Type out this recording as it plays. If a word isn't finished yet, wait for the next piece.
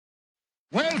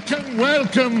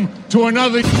Welcome to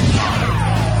another...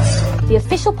 The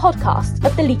official podcast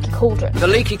of The Leaky Cauldron. The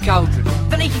Leaky Cauldron.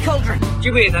 The Leaky Cauldron. Do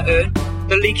you hear that, Ern?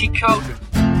 The Leaky Cauldron.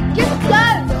 Just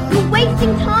go! You're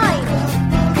wasting time!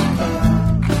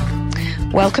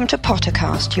 Welcome to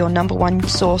Pottercast, your number one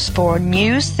source for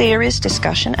news, theories,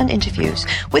 discussion and interviews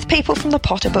with people from the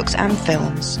Potter books and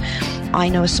films. I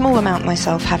know a small amount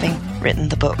myself, having written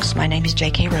the books. My name is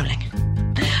J.K. Rowling.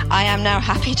 I am now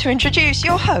happy to introduce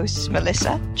your hosts,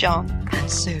 Melissa, John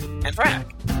and Sue. And Frank.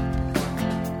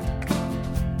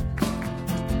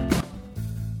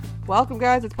 Welcome,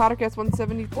 guys. It's Pottercast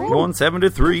 173.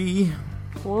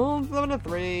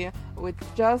 173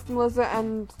 with just Melissa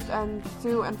and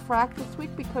Sue and Frack this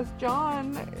week because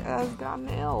John has gotten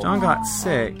ill. John got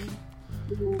sick.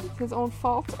 It's his own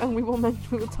fault, and we will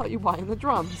tell you why in the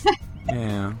drums.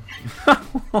 Yeah.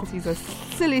 He's a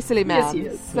silly man. Yes, he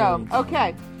is. So,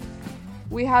 okay.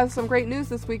 We have some great news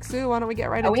this week, Sue. Why don't we get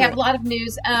right into it? We have a lot of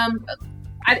news.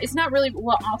 It's not really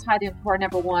all tied in for our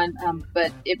number one,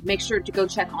 but make sure to go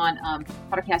check on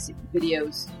Pottercast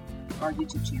videos, our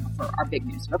YouTube channel for our big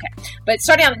news. Okay, but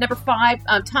starting out at number 5,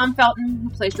 Tom Felton, who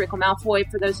plays Draco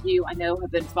Malfoy. For those of you I know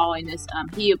have been following this,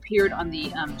 he appeared on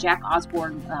the Jack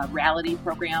Osborne reality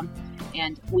program,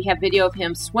 and we have video of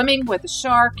him swimming with a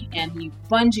shark, and he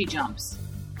bungee jumps.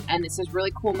 And it's this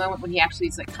really cool moment when he actually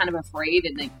is like kind of afraid,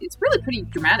 and it's really pretty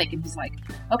dramatic. And he's like,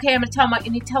 "Okay, I'm going to tell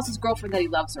and he tells his girlfriend that he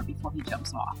loves her before he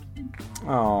jumps off. And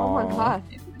oh my god,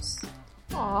 it was.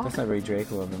 Aww. That's not very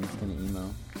Draco of him. It's kind of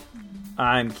emo.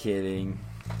 I'm kidding.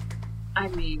 I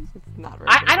mean, it's not very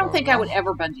I don't think I would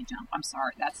ever bungee jump. I'm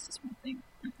sorry, that's just one thing.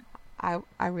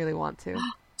 I really want to.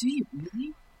 Do you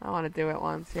really? I want to do it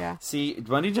once. Yeah. See,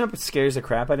 bungee jump scares the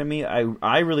crap out of me.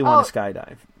 I really want to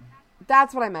skydive.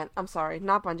 That's what I meant. I'm sorry,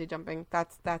 not bungee jumping.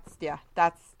 That's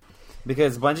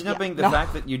because bungee jumping, the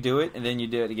fact that you do it and then you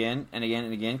do it again and again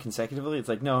and again consecutively, it's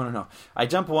like no. I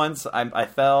jump once, I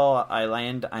fell, I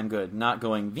land, I'm good. Not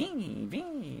going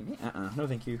ving. No,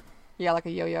 thank you. Yeah, like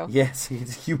a yo-yo. Yes,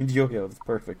 it's a human yo-yo. It's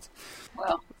perfect.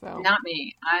 Well, not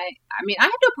me. I mean, I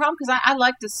have no problem because I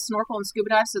like to snorkel and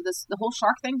scuba dive, so the whole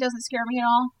shark thing doesn't scare me at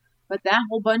all. But that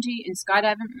whole bungee and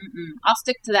skydiving, I'll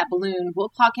stick to that balloon. We'll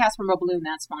podcast from a balloon,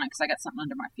 that's fine, because I got something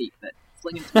under my feet. But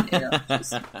flinging through the air,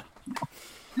 just,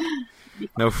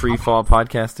 no free fall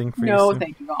podcasting for you? No,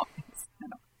 thank you all.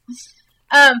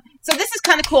 So this is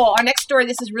kind of cool. Our next story,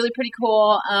 this is really pretty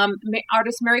cool.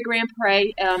 Artist Mary Graham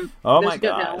Prey. Oh my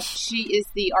gosh. She is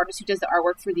the artist who does the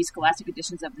artwork for the Scholastic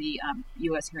editions of the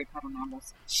U.S. Harry Potter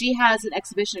novels. She has an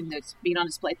exhibition that's being on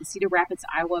display at the Cedar Rapids,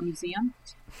 Iowa Museum.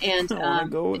 And I want to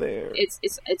go there. It's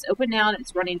open now and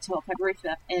it's running until February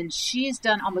 5th. And she's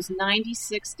done almost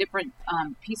 96 different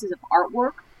pieces of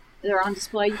artwork that are on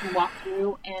display. You can walk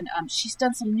through, and she's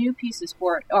done some new pieces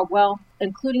for it.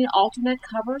 Including alternate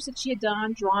covers that she had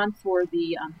drawn for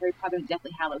the Harry Potter and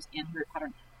Deathly Hallows and Harry Potter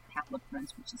and Half-Blood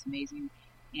Prince, which is amazing.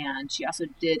 And she also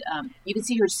did. You can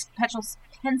see her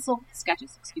pencil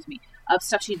sketches, of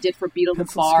stuff she did for Beetle the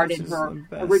Bard and her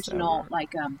original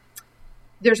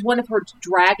there's one of her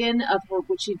dragon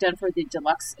which she'd done for the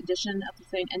deluxe edition of the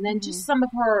thing, and then just some of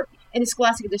her in the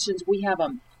Scholastic editions. We have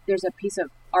there's a piece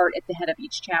of art at the head of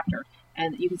each chapter,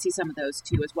 and you can see some of those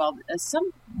too as well.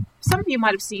 Some of you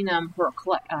might have seen her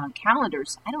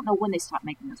calendars. I don't know when they stopped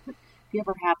making those, but if you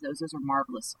ever have those are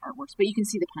marvelous artworks. But you can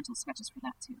see the pencil sketches for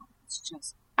that too. It's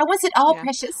just I want it all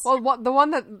precious. Well, the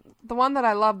one that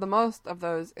I love the most of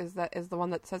those is the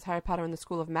one that says Harry Potter and the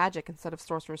School of Magic instead of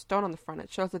Sorcerer's Stone on the front.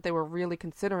 It shows that they were really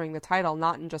considering the title,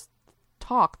 not in just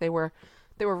talk. They were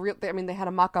real. I mean, they had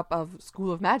a mock-up of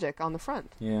School of Magic on the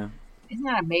front. Yeah. Isn't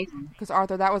that amazing? Because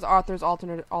that was Arthur's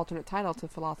alternate title to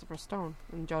Philosopher's Stone,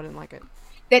 and Joe didn't like it.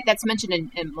 That's mentioned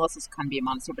in Melissa's Kind of Be a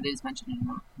Monster, but it is mentioned in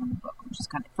her book, which is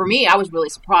kind of, for me, I was really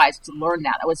surprised to learn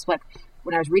that. I was like,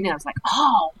 when I was reading it, I was like,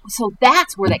 oh, so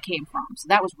that's where that came from. So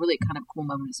that was really kind of a cool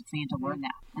moment as a fan to learn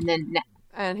that.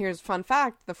 And here's a fun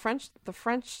fact: the French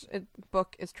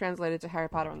book is translated to Harry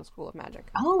Potter and the School of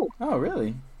Magic. Oh,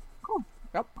 really? Cool.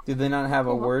 Yep. Did they not have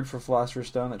a word for Philosopher's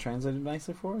Stone that translated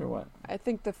nicely for it, or what? I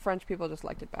think the French people just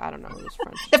liked it, but I don't know. It was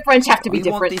French. The French have to be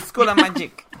different. We want the School of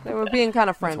Magic. They were being kind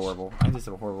of French. That's horrible. I just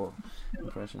have a horrible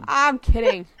impression. I'm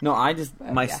kidding. No,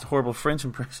 horrible French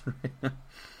impression right now.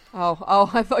 Oh,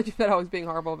 I thought you said I was being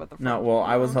horrible about the French. No, well,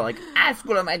 I was like,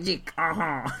 School of Magic.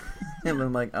 And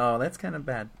I'm like, oh, that's kind of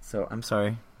bad. So, I'm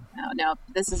sorry. No,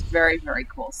 this is very, very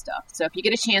cool stuff. So if you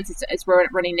get a chance, it's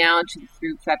running now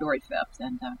through February 5th,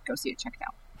 and go see it, check it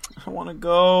out. I want to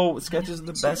go. Sketches are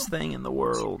the best thing in the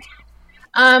world.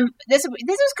 This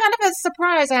was kind of a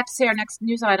surprise, I have to say. Our next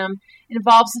news item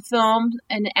involves the film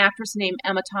an actress named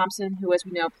Emma Thompson, who, as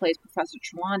we know, plays Professor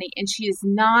Trelawney, and she is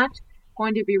not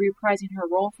going to be reprising her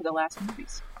role for the last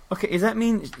movies. Okay, does that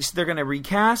mean they're going to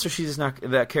recast, or she's just not?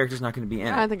 That character's not going to be in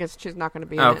it? I think she's not going to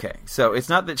be in it. Okay, so it's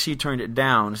not that she turned it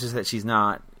down; it's just that she's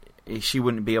not. She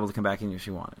wouldn't be able to come back in if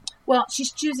she wanted. Well,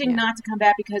 she's choosing not to come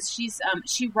back because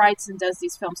she writes and does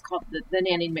these films called the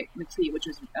Nanny McPhee, which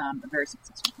was a very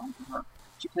successful film for her.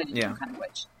 She played a different kind of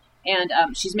witch, and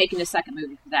she's making a second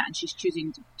movie for that, and she's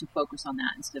choosing to focus on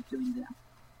that instead of doing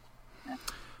the.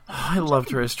 I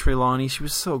loved her as Trelawney. She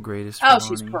was so great as Trelawney. Oh,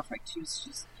 she's perfect.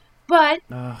 She's. But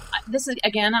this is,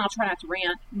 again, I'll try not to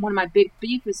rant. One of my big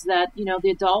beef is that, the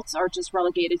adults are just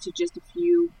relegated to just a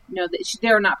few,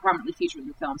 they're not prominently featured in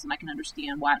the films, and I can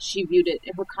understand why she viewed it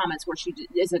in her comments where she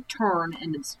is a turn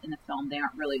in the film. They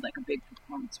aren't really like a big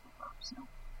performance for her. So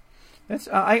that's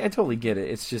I totally get it.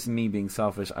 It's just me being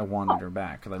selfish. I wanted her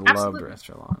back because I loved her as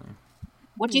Trelawney.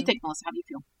 What do you think, Melissa? How do you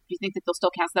feel? Do you think that they'll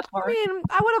still cast that part? I mean,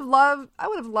 I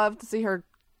would have loved to see her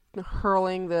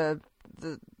hurling the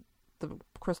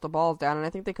crystal balls down, and I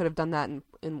think they could have done that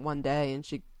in one day, and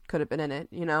she could have been in it,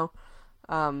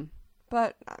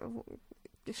 but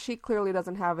she clearly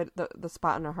doesn't have it the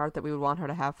spot in her heart that we would want her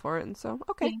to have for it, and so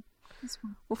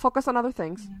we'll focus on other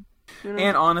things.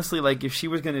 And honestly, like, if she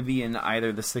was going to be in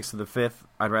either the 6th or the 5th,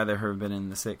 I'd rather her have been in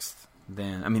the 6th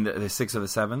than, the 6th or the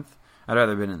 7th. I'd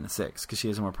rather have been in the 6th because she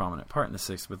has a more prominent part in the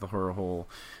 6th with her whole,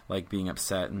 like, being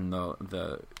upset and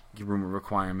the rumor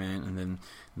requirement, and then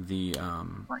the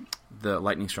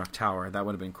lightning struck tower. That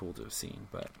would have been cool to have seen,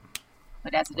 but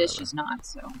as it is, she's not.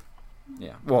 So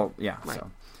right. So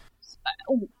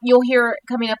you'll hear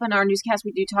coming up in our newscast.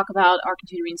 We do talk about our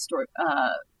continuing story.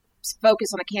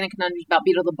 Focus on a canon conundrum about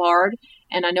Beetle the Bard,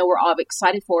 and I know we're all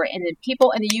excited for it. And then people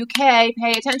in the UK,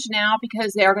 pay attention now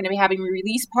because they are going to be having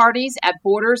release parties at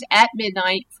Borders at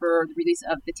midnight for the release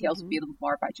of The Tales of Beetle the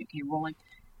Bard by J.K. Rowling.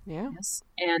 Yeah. Yes.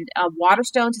 And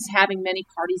Waterstones is having many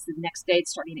parties the next day,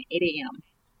 starting at 8 a.m.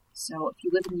 So if you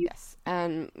live in the UK... Yes,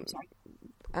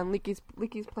 and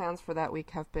Leaky's plans for that week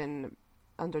have been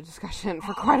under discussion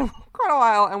for quite a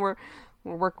while, and we're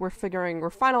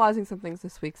finalizing some things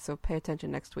this week, so pay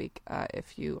attention next week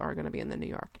if you are going to be in the New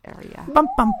York area. Bum,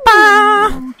 bum,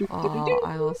 bum.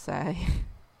 I will say.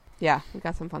 Yeah, we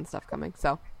got some fun stuff coming,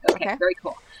 so. Okay, very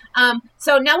cool.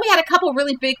 So now we had a couple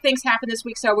really big things happen this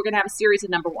week, so we're going to have a series of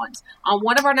number ones.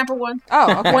 One of our number ones...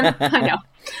 Oh, okay. I know.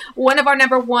 One of our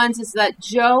number ones is that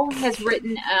Joe has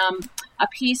written a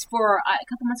piece for... a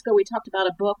couple months ago, we talked about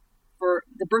a book for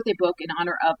the birthday book in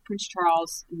honor of Prince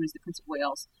Charles, who is the Prince of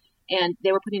Wales. And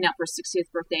they were putting out for his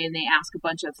 60th birthday, and they asked a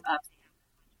bunch of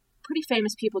pretty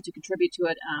famous people to contribute to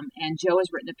it. And Joe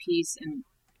has written a piece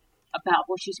about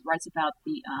where she writes about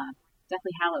the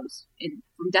Deathly Hallows,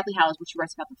 from Deathly Hallows, where she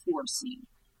writes about the forest scene.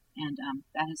 And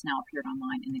that has now appeared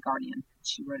online in The Guardian.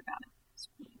 She wrote about it.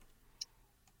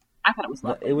 I thought it was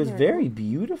lovely. It was very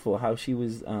beautiful how she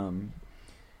was how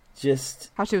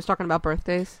she was talking about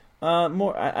birthdays.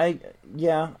 More, I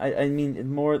mean,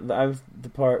 more, the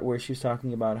part where she was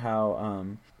talking about how,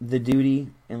 the duty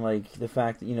and, like, the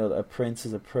fact that, a prince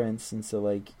is a prince, and so,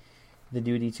 like, the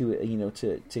duty to,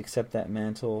 to accept that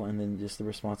mantle, and then just the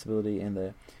responsibility and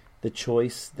the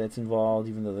choice that's involved,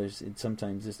 even though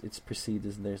sometimes it's perceived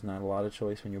as there's not a lot of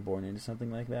choice when you're born into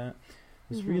something like that.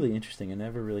 It was really interesting. I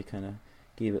never really kind of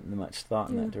gave it much thought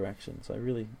in that direction, so I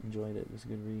really enjoyed it. It was a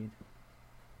good read.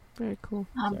 Very cool.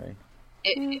 Sorry.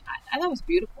 I thought it was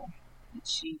beautiful that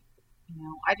she,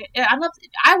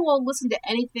 I will listen to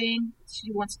anything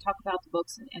she wants to talk about, the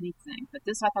books and anything, but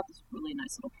I thought this was a really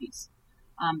nice little piece.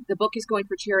 The book is going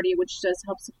for charity, which does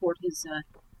help support his,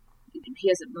 he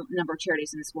has a number of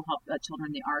charities, and this will help children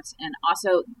in the arts. And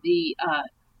also the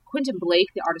Quentin Blake,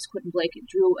 the artist Quentin Blake,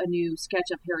 drew a new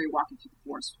sketch of Harry walking through the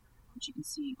forest, which you can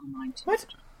see online too. What?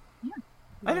 Yeah.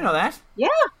 I didn't know that.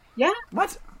 Yeah.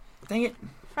 What? Dang it.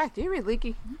 Right, do you read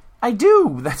Leaky? I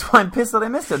do. That's why I'm pissed that I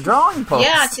missed a drawing post.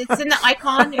 Yeah, it's in the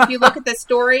icon. If you look at the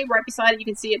story right beside it, you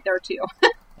can see it there too.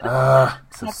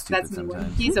 Stupid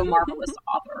sometimes. He's a marvelous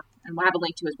author, and we'll have a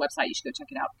link to his website. You should go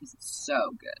check it out because it's so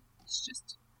good. It's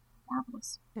just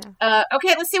marvelous. Yeah.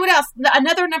 Okay, let's see what else.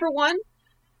 Another number one.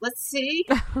 Let's see.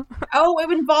 Oh,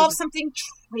 it involves something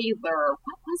trailer.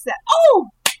 What was that? Oh,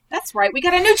 that's right. We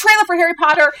got a new trailer for Harry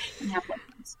Potter and Half-Blood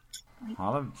Prince.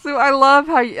 So I love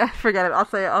how you... Forget it. I'll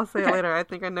say it later. I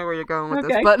think I know where you're going with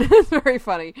this, but it's very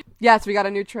funny. Yes, we got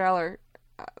a new trailer.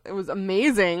 It was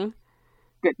amazing.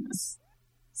 Goodness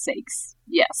sakes.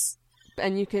 Yes.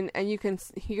 and you can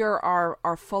hear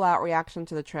our full out reaction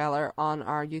to the trailer on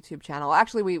our YouTube channel.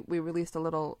 Actually, we released a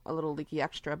little leaky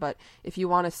extra, but if you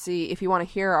want to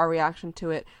hear our reaction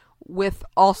to it with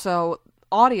also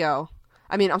video,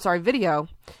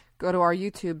 go to our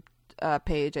YouTube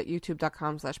page at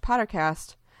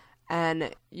youtube.com/Pottercast,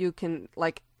 and you can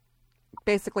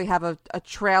basically have a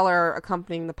trailer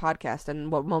accompanying the podcast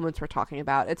and what moments we're talking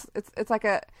about. It's like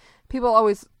people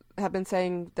always have been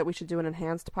saying that we should do an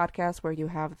enhanced podcast where you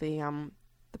have the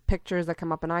pictures that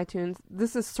come up in iTunes.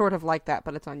 This is sort of like that,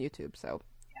 but it's on YouTube, so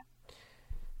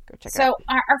go check it out. So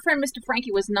our friend Mr.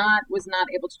 Frankie was not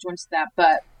able to join us for that,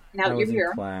 but now that you're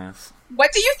here, class.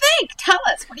 What do you think? Tell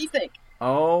us. What do you think?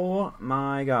 Oh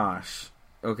my gosh.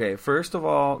 Okay, first of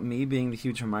all, me being the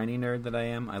huge Hermione nerd that I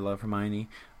am, I love Hermione.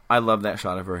 I love that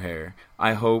shot of her hair.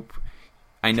 I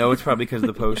know it's probably because of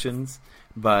the potions,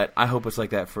 but I hope it's like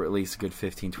that for at least a good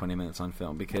 15-20 minutes on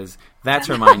film, because that's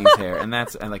Hermione's hair, and I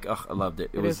loved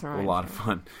it. It was a lot of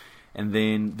fun. And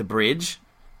then the bridge.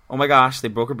 Oh my gosh, they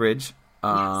broke a bridge.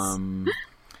 The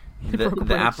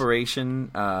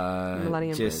apparition,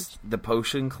 just the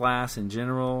potion class in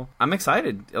general. I'm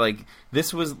excited.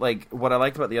 This was what I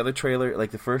liked about the other trailer.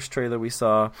 The first trailer we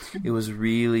saw, it was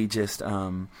really just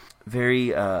very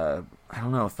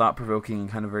thought-provoking and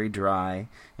kind of very dry.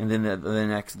 And then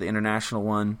the international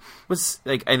one was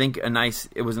I think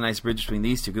it was a nice bridge between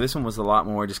these two, because this one was a lot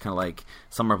more just kind of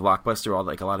summer blockbuster, all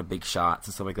a lot of big shots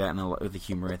and stuff like that, and with the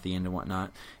humor at the end and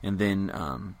whatnot. And then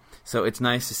so it's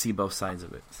nice to see both sides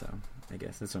of it. So I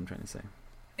guess that's what I'm trying to say.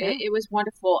 It was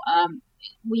wonderful.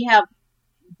 We have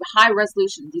high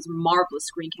resolution, these marvelous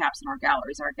screen caps in our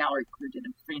galleries. Our gallery crew did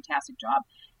a fantastic job.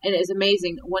 And it is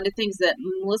amazing. One of the things that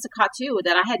Melissa caught too,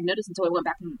 that I hadn't noticed until I went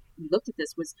back and looked at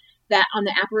this, was that on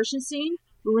the apparition scene,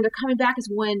 when they're coming back, is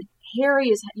when Harry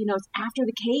is, it's after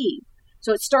the cave.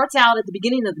 So it starts out at the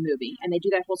beginning of the movie, and they do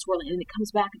that whole swirling, and it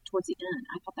comes back towards the end.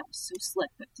 I thought that was so slick,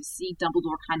 but to see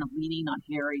Dumbledore kind of leaning on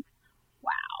Harry,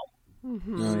 wow.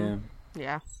 Mm-hmm. Oh, yeah.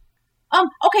 Yeah.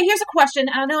 Okay, here's a question.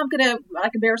 I know I'm going to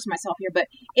embarrass myself here, but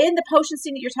in the potion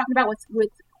scene that you're talking about with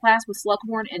class with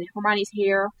Slughorn and Hermione's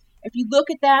hair, if you look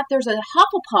at that, there's a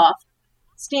Hufflepuff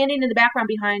standing in the background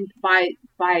by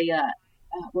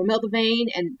Romilda Vane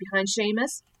and behind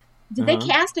Seamus. Did they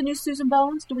cast a new Susan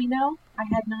Bones? Do we know? I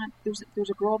had not. There's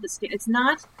a girl that's it's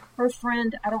not her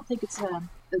friend. I don't think it's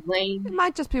Elaine. It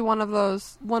might just be one of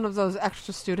those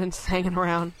extra students hanging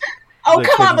around. Oh,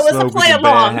 come on, Melissa, play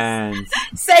along.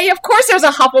 Say, of course there's a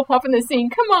Hufflepuff in the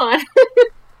scene. Come on.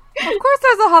 Of course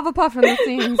there's a Hufflepuff in the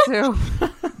scene, too.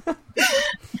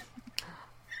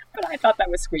 But I thought that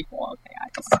was Squeakle. Okay, I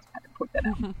just had to put that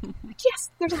out.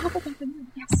 Yes, there's a Hufflepuff in there.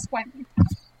 Yes, why?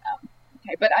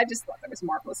 Okay, but I just thought that was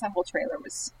marvelous. That whole trailer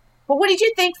was... But what did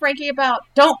you think, Frankie, about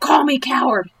Don't Call Me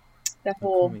Coward? That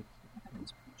whole...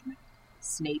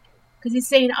 Snape. Because he's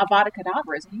saying Avada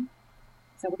Kedavra, isn't he?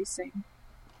 Is that what he's saying?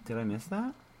 Did I miss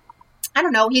that? I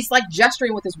don't know. He's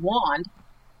gesturing with his wand.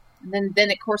 And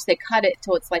then of course, they cut it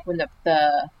till it's when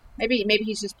the maybe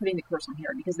he's just putting the curse on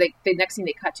here, because the next thing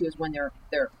they cut to is when they're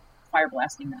fire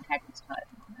blasting the Hagrid's hut.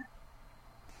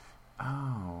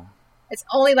 Oh. It's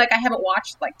only I haven't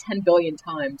watched 10 billion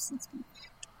times since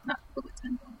not really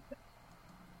 10 billion, but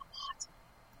a lot.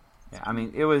 Yeah, I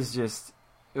mean, it was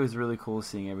really cool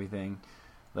seeing everything.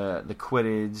 The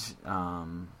Quidditch,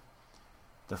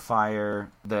 the fire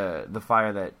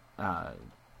that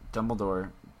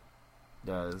Dumbledore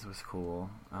does was cool.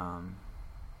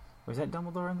 Was that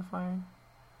Dumbledore in the fire?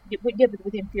 Yeah,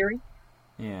 with him Fury?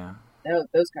 Yeah.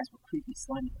 Those guys were creepy,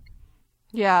 slimy.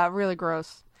 Yeah, really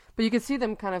gross. But you could see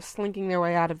them kind of slinking their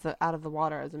way out of the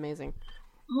water. It was amazing.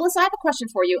 Melissa, I have a question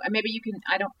for you, and maybe you can...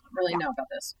 I don't really know about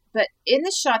this. But in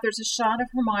the shot, there's a shot of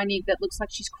Hermione that looks like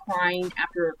she's crying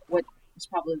after what was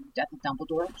probably the death of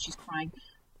Dumbledore. She's crying.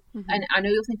 Mm-hmm. And I know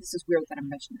you'll think this is weird that I'm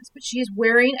mentioning this, but she is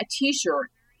wearing a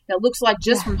t-shirt that looks like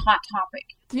just from Hot Topic.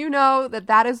 Do you know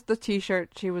that is the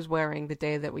t-shirt she was wearing the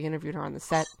day that we interviewed her on the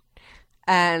set?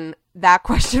 And that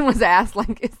question was asked,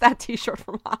 is that t-shirt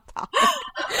from Hot Topic?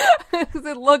 Because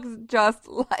it looks just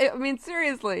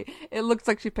seriously, it looks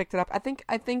like she picked it up. I think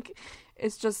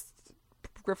it's just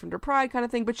Gryffindor pride kind of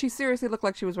thing, but she seriously looked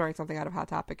like she was wearing something out of Hot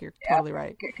Topic. You're totally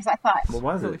right. Because I thought... What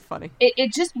was really funny.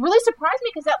 It just really surprised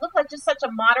me, because that looked like just such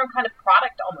a modern kind of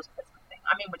product almost placement thing.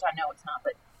 I mean, which I know it's not,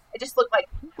 but it just looked like...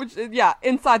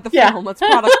 Inside the film, that's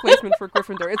product placement for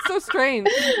Gryffindor. It's so strange.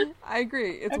 I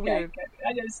agree. It's weird. Okay.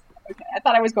 I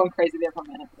thought I was going crazy there for a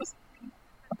minute.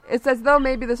 It's as though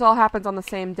maybe this all happens on the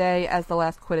same day as the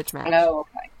last Quidditch match. Oh,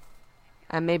 okay.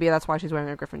 And maybe that's why she's wearing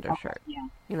a Gryffindor shirt. Yeah.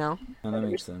 You know? Oh, that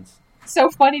makes sense. So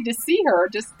funny to see her.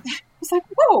 Just, it's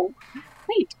whoa,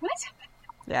 wait, what?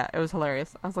 Yeah, it was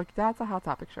hilarious. I was like, that's a Hot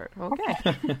Topic shirt. Okay.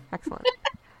 Excellent.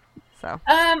 So.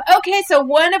 Okay, so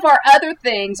one of our other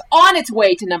things on its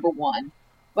way to number 1,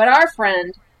 but our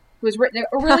friend who has written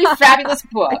a really fabulous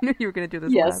book. I knew you were going to do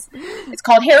this. Yes. It's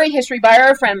called Harry History by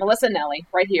our friend Melissa Nelly,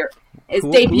 right here. It's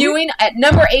debuting at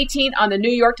number 18 on the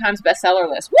New York Times bestseller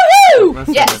list.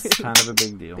 Woohoo! Yes. That's kind of a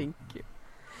big deal. Thank you.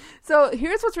 So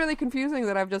here's what's really confusing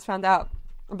that I've just found out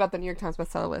about the New York Times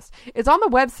bestseller list. It's on the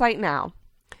website now.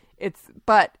 It's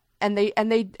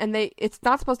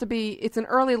not supposed to be, it's an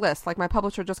early list. Like my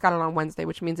publisher just got it on Wednesday,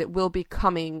 which means it will be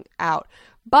coming out.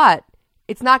 But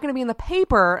it's not going to be in the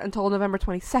paper until November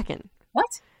 22nd.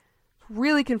 What?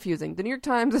 Really confusing. The New York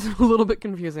Times is a little bit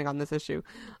confusing on this issue.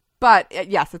 But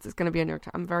yes, it's going to be a New York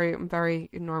Times. I'm very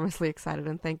enormously excited,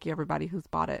 and thank you everybody who's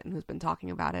bought it and who's been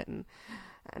talking about it and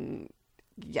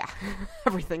yeah,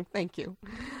 everything. Thank you.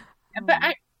 But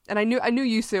I knew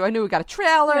you, Sue. I knew we got a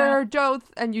trailer, Joe,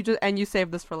 and you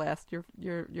saved this for last. You're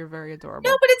very adorable.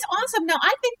 No, but it's awesome. No,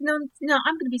 I think no.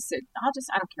 I'm going to be sick. I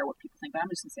don't care what people think, but I'm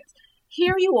just going to say this.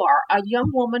 Here you are, a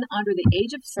young woman under the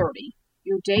age of 30,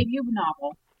 your debut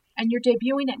novel, and you're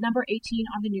debuting at number 18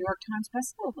 on the New York Times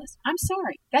bestseller list. I'm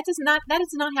sorry, that does not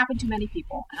happen to many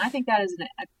people, and I think that is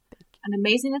an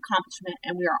amazing accomplishment,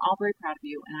 and we are all very proud of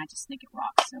you. And I just think it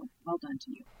rocks. So well done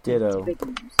to you. Ditto.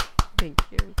 Thank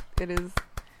you. It is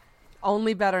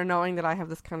only better knowing that I have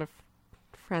this kind of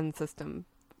friend system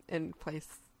in place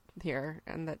here,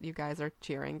 and that you guys are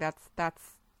cheering. That's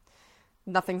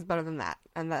nothing's better than that.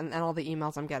 And all the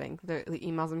emails I'm getting, the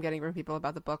emails I'm getting from people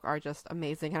about the book are just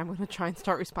amazing. And I'm going to try and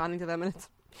start responding to them, and it's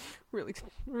really,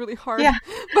 really hard. Yeah.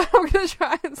 But I'm going to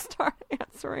try and start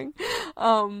answering.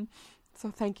 So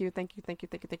thank you.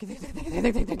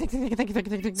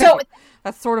 So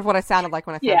that's sort of what I sounded like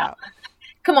when I found out.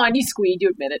 Come on, you squeed. You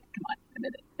admit it. Come on,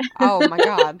 admit it. Oh my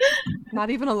God,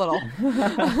 not even a little.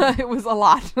 It was a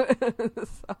lot.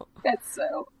 That's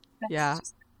yeah.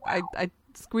 Just, wow. I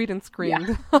squeed and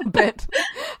screamed a bit.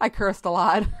 I cursed a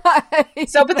lot.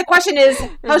 So, but the question is,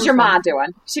 how's your mom doing?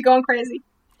 Is she going crazy?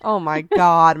 Oh my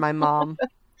God, my mom.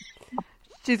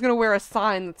 She's going to wear a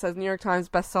sign that says New York Times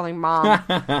bestselling mom.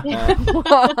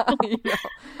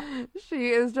 She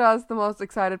is just the most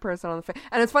excited person on the face.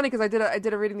 And it's funny because I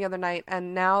did a reading the other night,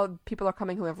 and now people are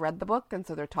coming who have read the book, and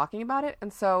so they're talking about it.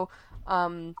 And so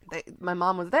my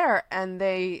mom was there, and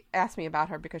they asked me about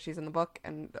her because she's in the book,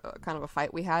 and kind of a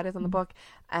fight we had is in the book.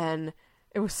 And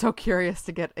it was so curious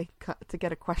to get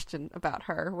a question about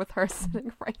her with her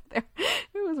sitting right there.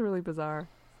 It was really bizarre.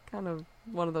 Kind of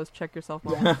one of those check yourself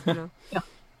moments, you know. Yeah.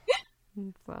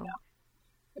 So,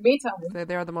 me too.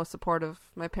 They are the most supportive.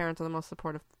 My parents are the most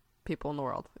supportive people in the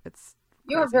world. It's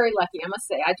you are very lucky, I must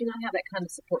say. I do not have that kind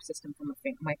of support system from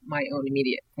my own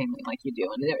immediate family like you do,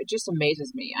 and it just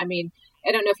amazes me. I mean,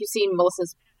 I don't know if you've seen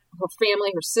her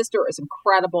family. Her sister is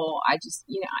incredible. I just,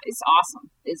 it's awesome.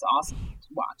 It's awesome to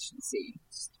watch and see.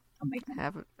 It's just amazing. I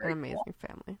have an amazing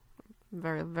family.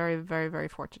 Very, very, very, very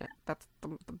fortunate. That's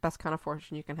the best kind of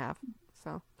fortune you can have.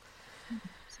 So,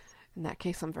 in that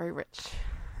case, I'm very rich.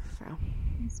 So,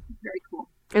 it's very cool.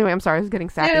 Anyway, I'm sorry, I was getting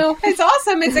sappy. No, it's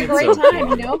awesome. It's a great time,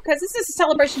 because this is a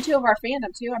celebration too of our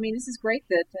fandom too. I mean, this is great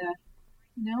that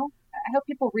I hope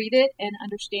people read it and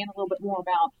understand a little bit more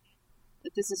about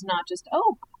that. This is not just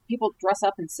people dress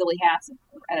up in silly hats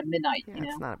at midnight. Yeah,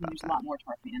 it's not about There's that. a lot more to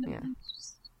our fandom. Yeah. It's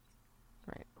just,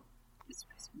 right.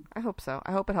 I hope so.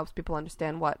 I hope it helps people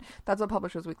understand that's what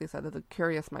Publishers Weekly said, that the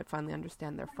curious might finally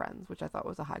understand their friends, which I thought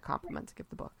was a high compliment to give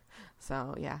the book.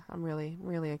 So yeah, I'm really,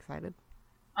 really excited.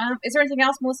 Is there anything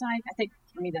else, Melissa? I think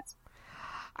for me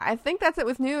I think that's it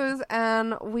with news,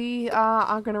 and we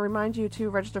are going to remind you to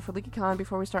register for LeakyCon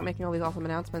before we start making all these awesome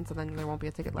announcements, and then there won't be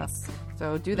a ticket left.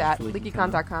 So do that,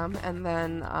 LeakyCon.com, and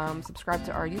then subscribe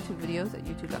to our YouTube videos at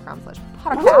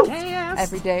youtube.com/podcast. Yes.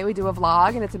 Every day we do a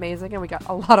vlog, and it's amazing, and we got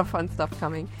a lot of fun stuff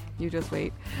coming. You just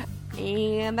wait.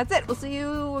 And that's it. We'll see you.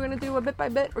 We're going to do a bit by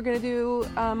bit. We're going to do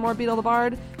more Beetle the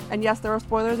Bard. And yes, there are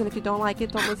spoilers, and if you don't like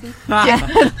it, don't listen.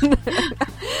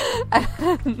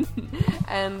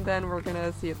 And then we're going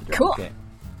to see you at the door. Cool. Okay.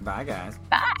 Bye, guys.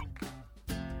 Bye.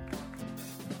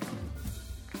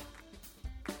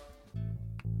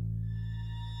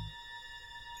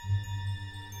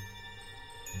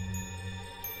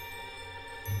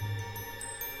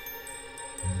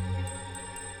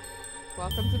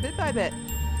 Welcome to Bit by Bit.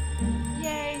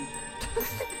 Yay.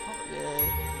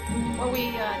 Where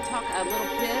we talk a little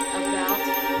bit about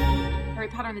Harry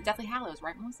Potter and the Deathly Hallows,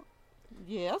 right, Melissa?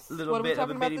 Yes. Little what are we bit of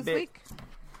talking a about bitty this bit. week?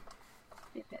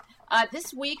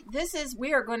 This week,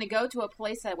 we are going to go to a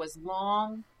place that was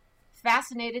long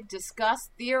fascinated, discussed,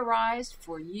 theorized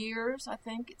for years, I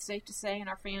think it's safe to say, in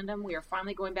our fandom. We are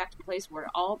finally going back to the place where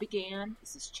it all began.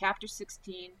 This is Chapter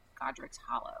 16, Godric's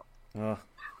Hollow. Oh,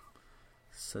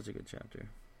 such a good chapter.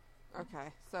 Okay,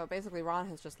 so basically Ron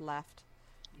has just left,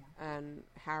 and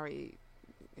Harry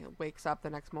wakes up the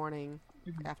next morning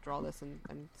after all this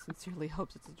and sincerely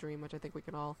hopes it's a dream, which I think we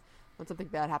can all, when something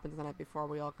bad happens the night before,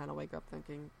 we all kind of wake up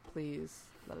thinking, please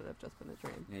let it have just been a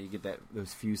dream. Yeah, you get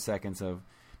those few seconds of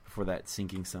before that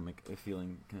sinking stomach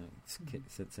feeling kind of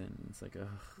sits in. And it's like, ugh,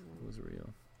 it was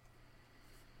real.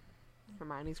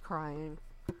 Hermione's crying.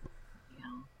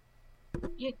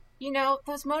 Yeah. You know,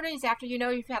 those moments after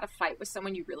you've had a fight with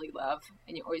someone you really love,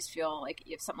 and you always feel like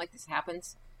if something like this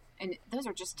happens, and those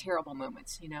are just terrible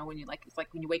moments, when you it's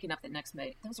like when you're waking up the next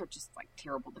day, those are just like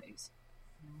terrible days.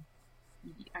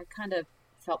 I kind of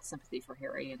felt sympathy for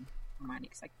Harry and Hermione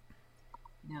because, I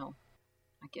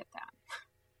get that.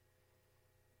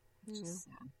 It's just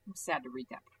sad. I'm sad to read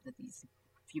these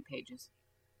few pages.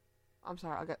 I'm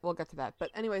sorry, we'll get to that.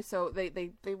 But anyway, so they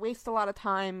waste a lot of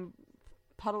time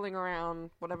puddling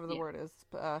around, whatever the word is,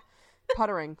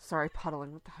 puttering. Sorry,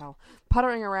 puddling. What the hell?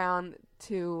 Puttering around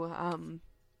to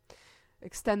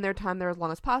extend their time there as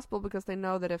long as possible because they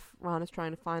know that if Ron is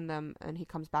trying to find them and he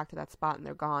comes back to that spot and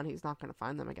they're gone, he's not going to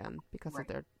find them again because of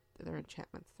their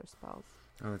enchantments, their spells.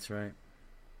 Oh, that's right.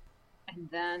 And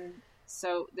then,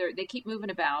 so they keep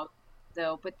moving about,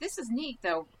 though. But this is neat,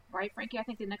 though, right, Frankie? I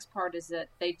think the next part is that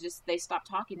they stopped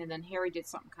talking, and then Harry did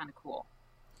something kind of cool.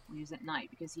 He was at night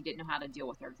because he didn't know how to deal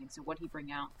with everything. So what did he bring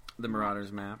out? The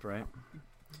Marauders map, right?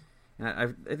 And I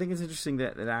think it's interesting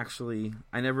that actually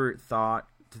I never thought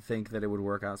to think that it would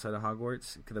work outside of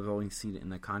Hogwarts because I've only seen it in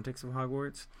the context of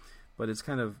Hogwarts. But it's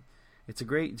a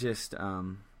great just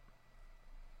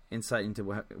insight into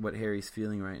what Harry's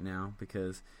feeling right now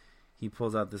because he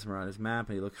pulls out this Marauders map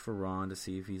and he looks for Ron to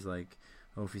see if he's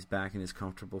if he's back in his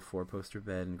comfortable 4-poster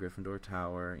bed in Gryffindor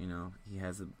Tower. He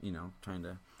has trying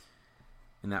to.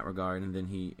 In that regard, and then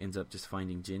he ends up just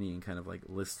finding Ginny and kind of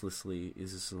listlessly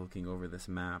is just looking over this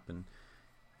map, and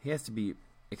he has to be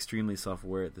extremely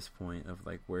self-aware at this point of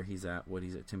where he's at, what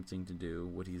he's attempting to do,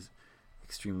 what he's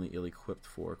extremely ill-equipped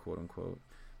for, quote unquote.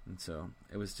 And so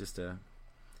it was just something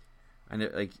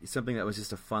that was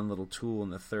just a fun little tool in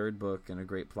the third book and a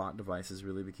great plot device has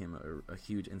really became a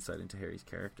huge insight into Harry's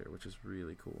character, which is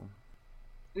really cool.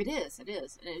 It is, and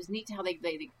it was neat how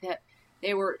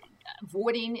they were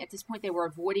avoiding, at this point,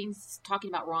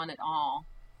 talking about Ron at all.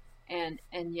 And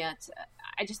yet,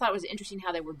 I just thought it was interesting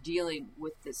how they were dealing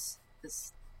with this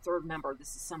third member.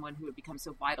 This is someone who had become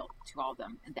so vital to all of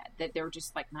them. And that they were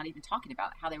just, not even talking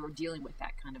about how they were dealing with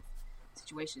that kind of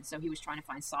situation. So he was trying to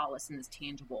find solace in this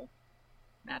tangible,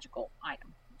 magical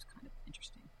item. It was kind of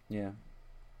interesting. Yeah.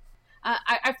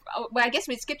 I guess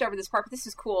we skipped over this part, but this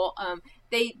is cool.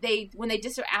 They when they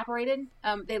disapparated,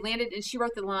 they landed, and she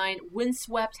wrote the line,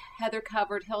 "Windswept,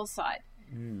 heather-covered hillside."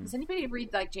 Does anybody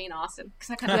read Jane Austen? Cause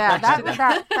I kind of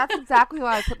that's exactly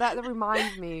why I put that. That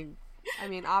reminds me. I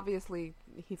mean, obviously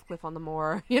Heathcliff on the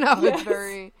Moor. Yes. It's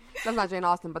very. That's not Jane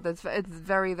Austen, but it's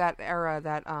very that era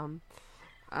that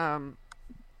had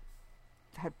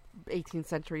 18th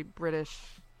century British.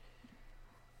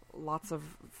 Lots of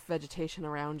vegetation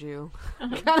around you,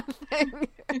 kind of thing.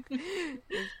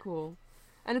 It's cool,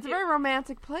 and it's a very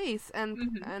romantic place,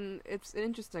 and it's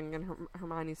interesting. And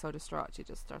Hermione's so distraught, she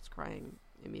just starts crying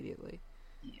immediately.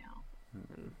 Yeah,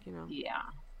 and, Yeah.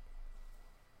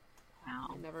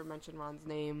 Wow. They never mention Ron's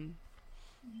name.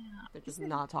 Yeah, they're just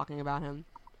not talking about him.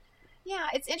 Yeah,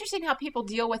 it's interesting how people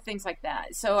deal with things like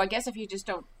that. So I guess if you just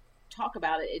don't talk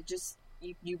about it, it just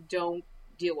you don't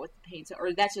deal with the pain,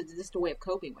 or that's just a way of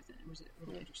coping with it. It was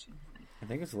really interesting. I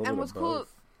think it's a little bit of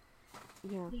both.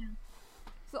 Cool, yeah.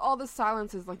 So all this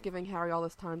silence is giving Harry all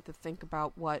this time to think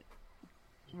about what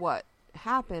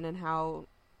happened and how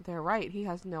they're right. He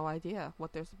has no idea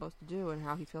what they're supposed to do and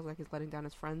how he feels like he's letting down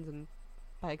his friends and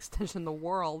by extension the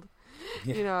world.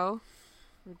 Yeah.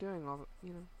 They're doing all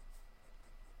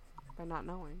by not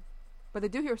knowing. But they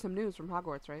do hear some news from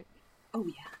Hogwarts, right? Oh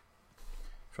yeah.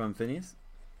 From Phineas?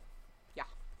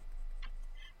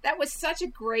 That was such a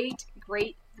great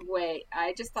way.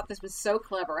 I just thought this was so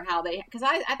clever how because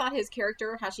I thought his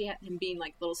character, how she had him being a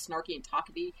little snarky and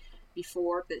talkative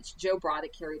before, that Joe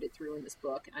Broddick carried it through in this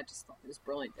book. And I just thought it was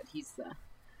brilliant that he's the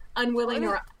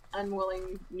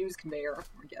unwilling news conveyor,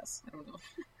 I guess. I don't know.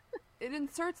 It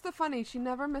inserts the funny. She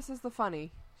never misses the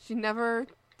funny. She never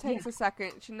takes a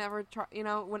second. She never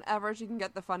whenever she can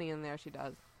get the funny in there, she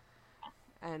does.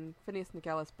 And Phineas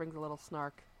Nigellus brings a little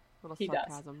snark,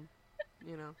 sarcasm.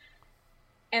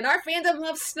 And our fandom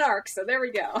loves snark, so there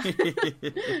we go.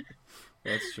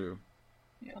 That's true.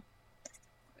 Yeah.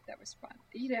 that was fun.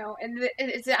 And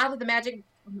it's out of the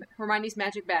Hermione's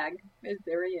magic bag.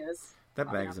 There he is.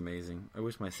 That bag is amazing. I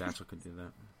wish my satchel could do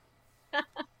that.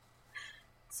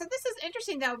 So this is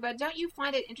interesting, though, but don't you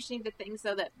find it interesting the things,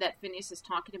 though, that Phineas is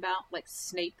talking about, like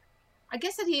Snape? I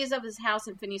guess that he is of his house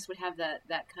and Phineas would have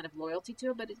that kind of loyalty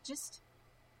to it, but it just...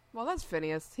 Well, that's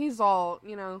Phineas. He's all,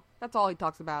 that's all he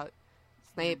talks about.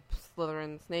 Snape,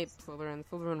 Slytherin,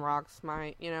 Slytherin rocks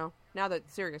my, now that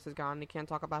Sirius is gone, he can't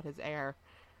talk about his heir.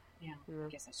 Yeah, I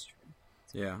guess that's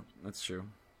true. Yeah, that's true.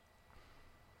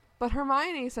 But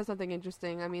Hermione says something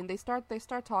interesting. I mean, they start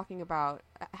talking about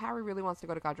Harry really wants to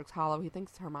go to Godric's Hollow. He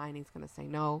thinks Hermione's going to say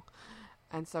no.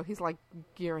 And so he's like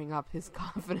gearing up his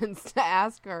confidence to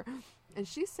ask her. And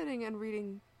she's sitting and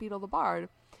reading Beetle the Bard.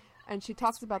 And she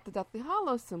talks about the Deathly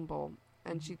Hallow symbol.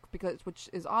 And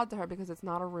which is odd to her because it's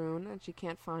not a rune and she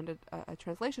can't find a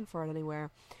translation for it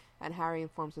anywhere. And Harry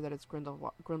informs her that it's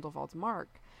Grindelwald's mark.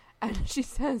 And she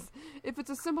says, if it's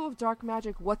a symbol of dark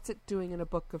magic, what's it doing in a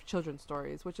book of children's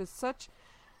stories? Which is such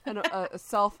a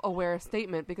self-aware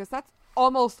statement, because that's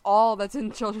almost all that's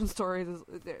in children's stories.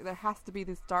 There has to be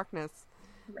this darkness.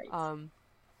 Right.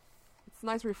 It's a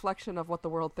nice reflection of what the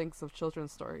world thinks of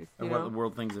children's stories. And what the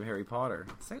world thinks of Harry Potter.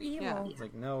 It's so evil. Yeah. It's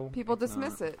like, no. People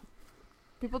dismiss it.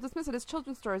 People dismiss it as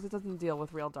children's stories. It doesn't deal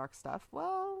with real dark stuff.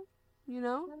 Well,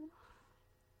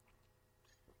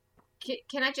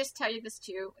 Can I just tell you this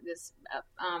too? This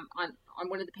on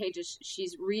one of the pages,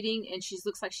 she's reading and she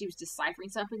looks like she was deciphering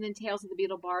something in Tales of the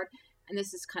Beetle Bard. And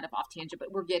this is kind of off tangent,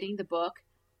 but we're getting the book,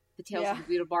 The Tales of the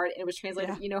Beetle Bard, and it was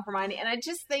translated, Hermione. And I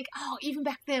just think, even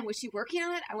back then, was she working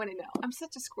on it? I want to know. I'm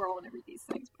such a squirrel when I read these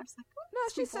things. But I was like,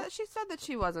 no, she said that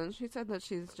she wasn't. She said that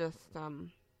she's just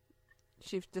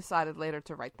she decided later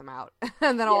to write them out,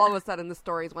 and then all of a sudden the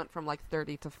stories went from like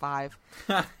 30 to 5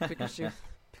 because she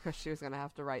was going to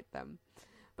have to write them.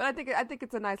 But I think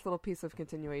it's a nice little piece of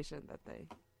continuation that they...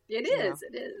 It is.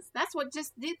 That's what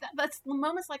that's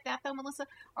moments like that, though, Melissa,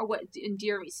 are what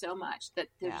endear me so much, that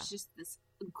there's just this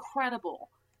incredible,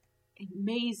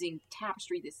 amazing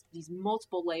tapestry, these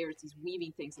multiple layers, these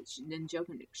weaving things that then Joe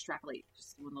can extrapolate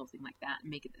just one little thing like that and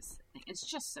make it this thing. It's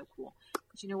just so cool.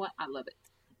 But you know what? I love it.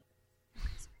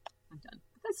 I'm done.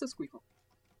 That's so squeakle.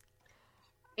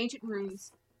 Ancient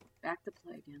runes. Back to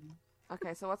play again.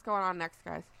 Okay, so what's going on next,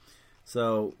 guys?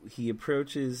 So he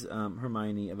approaches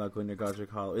Hermione about going to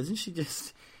Godric Hollow. Isn't she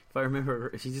just, if I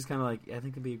remember, she's just kind of like, I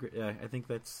think it'd be a great, I think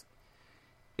it's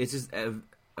just a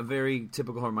very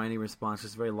typical Hermione response,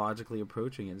 just very logically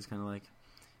approaching it. It's kind of like,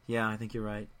 yeah, I think you're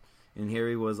right. And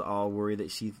Harry was all worried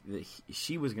that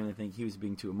she was going to think he was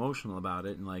being too emotional about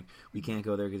it, and like, we can't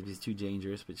go there because it's too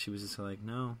dangerous. But she was just like,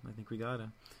 no, I think we gotta,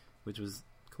 which was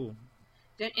cool.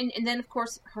 And then, of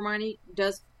course, Hermione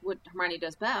does what Hermione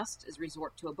does best, is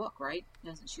resort to a book, right?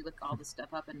 Doesn't she look all this stuff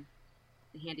up in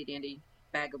the handy-dandy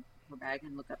bag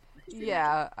and look up the history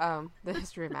of magic? The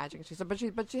history of magic. She said, but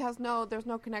she has there's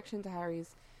no connection to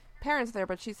Harry's parents there,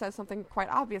 but she says something quite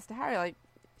obvious to Harry, like,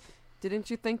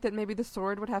 didn't you think that maybe the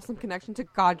sword would have some connection to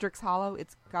Godric's Hollow?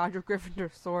 It's Godric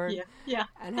Gryffindor's sword. Yeah.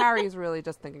 And Harry's really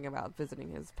just thinking about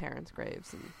visiting his parents'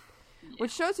 graves,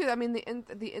 which shows you, I mean,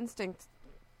 the instinct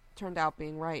turned out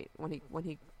being right when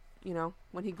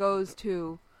he goes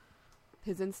to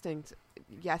his instinct.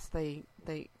 Yes, they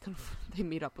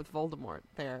meet up with Voldemort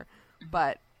there,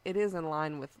 but it is in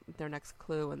line with their next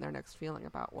clue and their next feeling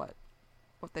about what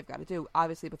they've got to do.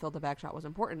 Obviously, Bathilda Bagshot was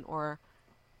important, or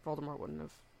Voldemort wouldn't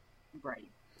have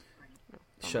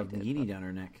shoved Nagini down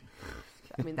her neck.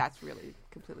 I mean, that's really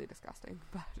completely disgusting.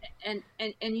 But and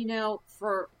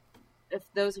for if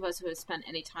those of us who have spent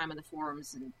any time on the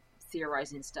forums and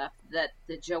theorizing stuff, that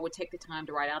Joe would take the time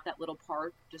to write out that little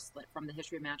part just from the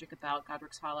history of magic about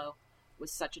Godric's Hollow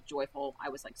was such a joyful. I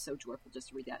was like so joyful just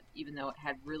to read that, even though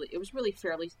it was really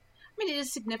fairly. I mean, it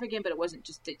is significant, but it wasn't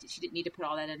just. She didn't need to put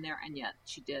all that in there, and yet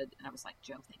she did. And I was like,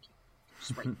 Joe, thank you.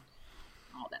 Just write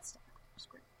all that stuff. It was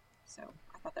great. So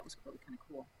I thought that was really kind of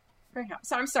cool. Very happy.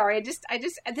 So I'm sorry. I just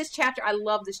this chapter. I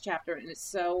love this chapter, and it's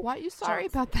so. Why are you sorry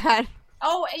about that?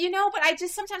 Oh, but I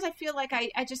just sometimes I feel like I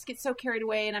just get so carried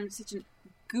away, and I'm such a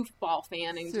goofball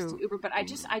fan and just uber. But I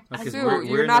just Sue,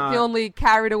 you're not the only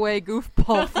carried away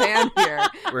goofball fan here.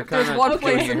 There's one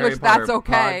place in which that's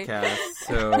okay. Podcast,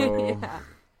 so. Yeah.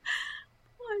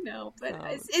 I know, but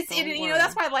it's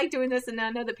that's why I like doing this, and I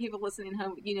know that people listening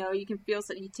home, you can feel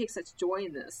you take such joy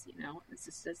in this. It's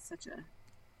just such a.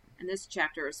 And this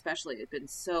chapter especially, it's been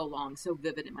so long, so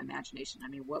vivid in my imagination. I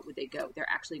mean, what would they go? They're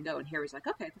actually go, and Harry's like,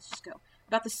 okay, let's just go.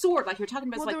 about the sword, like you were talking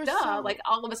about. It's like, duh. Like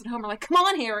all of us at home are like, come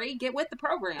on, Harry, get with the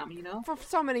program, you know? For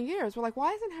so many years, we're like,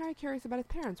 why isn't Harry curious about his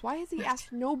parents? Why has he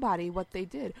asked nobody what they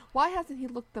did? Why hasn't he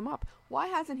looked them up? Why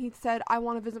hasn't he said, I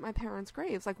want to visit my parents'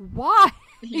 graves? Like, why?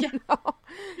 Yeah. You know?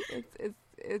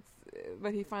 It's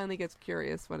but he finally gets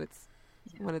curious when it's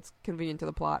convenient to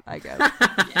the plot, I guess.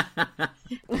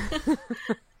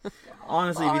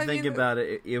 Honestly, if you think about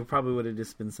it, it probably would have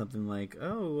just been something like,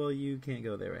 oh, well, you can't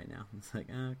go there right now. It's like,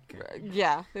 okay.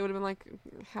 Yeah, they would have been like,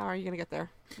 how are you going to get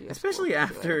there? Especially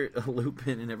after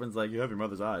Lupin and everyone's like, you have your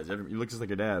mother's eyes. You look just like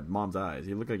your dad, mom's eyes.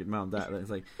 You look like your mom's dad.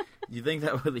 It's like, you think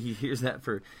that he hears that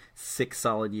for 6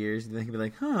 solid years, you think he'd be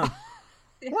like, huh,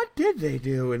 what did they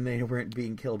do when they weren't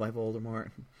being killed by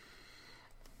Voldemort?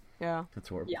 Yeah. That's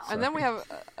horrible. Yeah. And then we have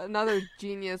another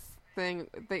genius thing.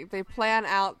 They plan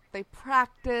out, they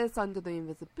practice under the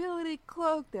invisibility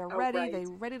cloak, they're ready, they're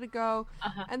ready to go,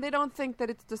 and they don't think that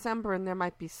it's December and there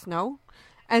might be snow,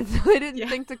 and so they didn't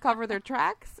think to cover their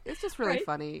tracks. It's just really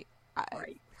funny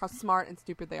how smart and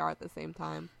stupid they are at the same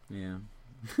time. Yeah.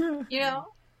 You know,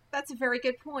 that's a very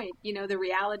good point. You know, the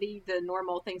reality, the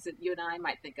normal things that you and I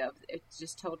might think of, it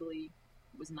just totally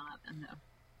was not in the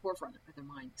forefront of their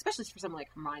mind, especially for someone like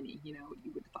Hermione. You know,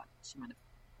 you would have thought she might have.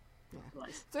 Yeah.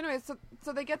 So anyway,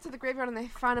 so they get to the graveyard and they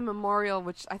find a memorial,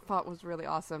 which I thought was really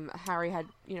awesome. Harry had,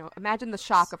 imagine the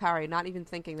shock of Harry not even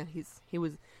thinking that he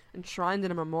was enshrined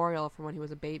in a memorial from when he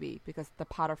was a baby, because the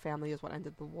Potter family is what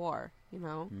ended the war, you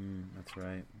know? That's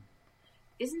right.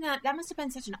 Isn't that must have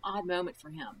been such an odd moment for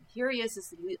him. Here he is,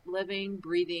 this living,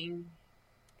 breathing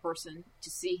person, to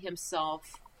see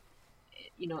himself,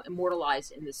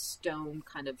 immortalized in this stone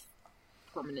kind of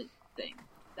permanent thing.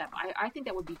 That I think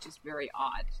that would be just very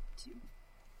odd to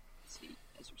see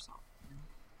as yourself.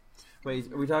 Wait,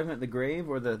 are we talking about the grave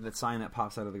or the sign that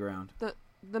pops out of the ground? The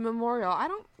memorial.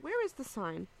 Where is the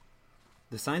sign?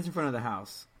 The sign's in front of the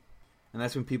house, and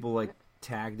that's when people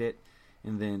tagged it,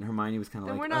 and then Hermione was kind of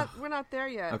like, we're not there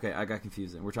yet. Okay, I got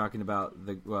confused. We're talking about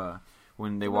the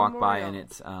when they walk by and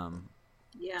it's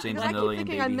James and Lily and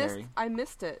Baby Harry. I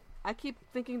missed it. I keep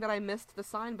thinking that I missed the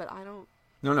sign, but I don't.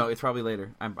 No, it's probably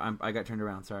later. I got turned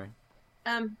around. Sorry.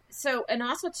 So, and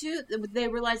also too, they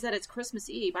realize that it's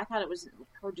Christmas Eve. I thought it was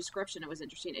her description. It was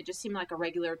interesting. It just seemed like a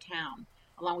regular town,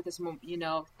 along with this,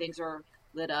 things are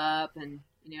lit up, and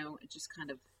it just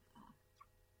kind of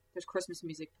there's Christmas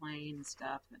music playing and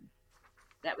stuff, and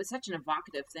that was such an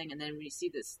evocative thing. And then when you see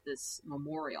this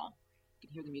memorial, you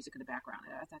can hear the music in the background.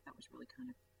 I thought that was really kind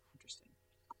of interesting.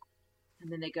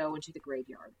 And then they go into the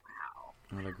graveyard. Wow.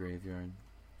 Oh, the graveyard.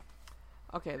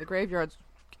 Okay, the graveyard's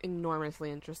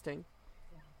enormously interesting.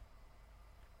 Yeah.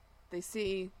 They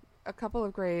see a couple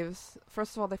of graves.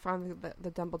 First of all, they find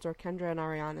the Dumbledore, Kendra, and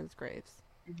Ariana's graves,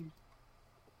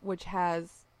 which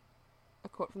has a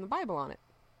quote from the Bible on it.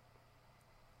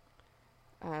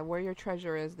 Where your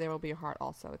treasure is, there will be your heart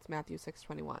also. It's Matthew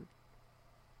 6:21. Yeah.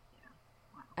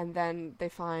 Wow. And then they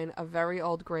find a very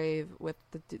old grave with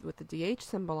the DH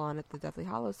symbol on it, the Deathly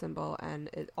Hallows symbol, and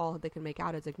all they can make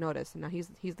out is Ignotus. And now he's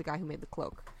the guy who made the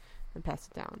cloak and passed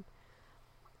it down.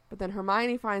 But then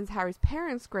Hermione finds Harry's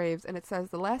parents' graves, and it says,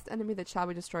 "The last enemy that shall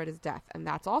be destroyed is death." And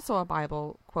that's also a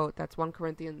Bible quote. That's 1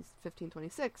 Corinthians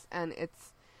 15:26. And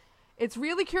it's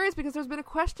really curious because there's been a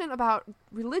question about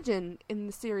religion in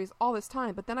the series all this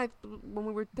time. But then when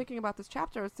we were thinking about this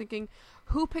chapter, I was thinking,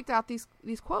 who picked out these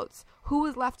quotes? Who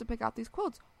was left to pick out these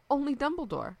quotes? Only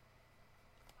Dumbledore.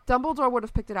 Dumbledore would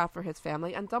have picked it out for his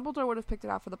family, and Dumbledore would have picked it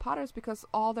out for the Potters because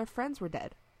all their friends were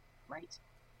dead. Right.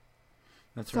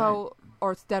 That's right.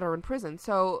 Or it's dead or in prison.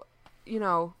 So,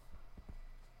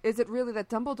 is it really that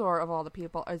Dumbledore, of all the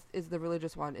people, is the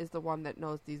religious one, is the one that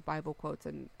knows these Bible quotes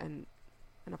and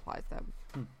applies them?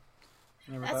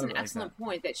 That's an excellent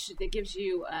point. That gives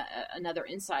you another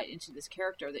insight into this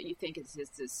character that you think is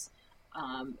this.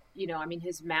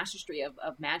 His mastery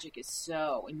of magic is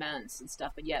so immense and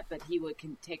stuff, but he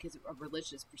can take a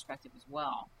religious perspective as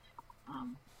well.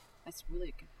 That's really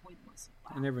a good point, Melissa.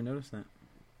 Wow. I never noticed that.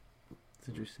 It's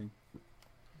interesting.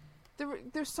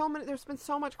 There's been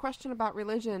so much question about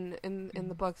religion in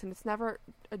the books, and it's never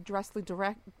directly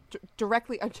addressed.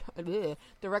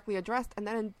 And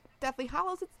then in Deathly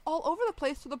Hallows, it's all over the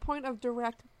place to the point of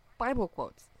direct Bible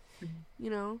quotes.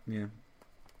 Yeah.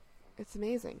 It's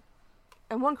amazing.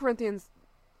 And 1 Corinthians,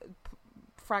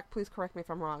 Frack, please correct me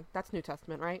if I'm wrong. That's New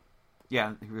Testament, right?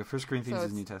 Yeah, 1 Corinthians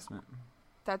is New Testament.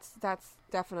 That's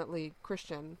definitely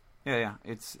Christian. Yeah.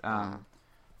 It's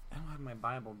I don't have my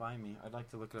Bible by me. I'd like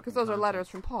to look it up. Because those are letters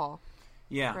from Paul.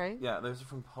 Yeah. Right? Yeah, those are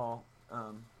from Paul.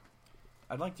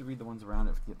 I'd like to read the ones around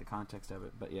it to get the context of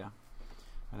it, but yeah.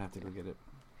 I'd have to go get it.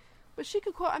 But she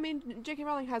could quote, J.K.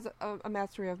 Rowling has a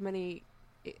mastery of many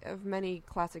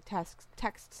classic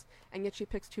texts, and yet she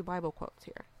picks 2 Bible quotes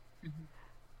here. Mm-hmm.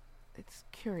 It's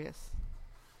curious.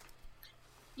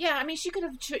 Yeah, I mean, she could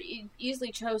have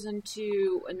easily chosen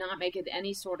to not make it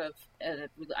any sort of...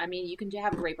 I mean, you can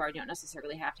have a graveyard. You don't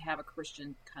necessarily have to have a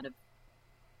Christian kind of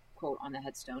quote on the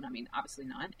headstone. I mean, obviously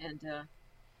not. And I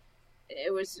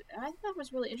thought it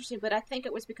was really interesting, but I think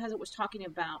it was because it was talking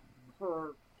about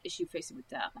her issue facing with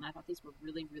death, and I thought these were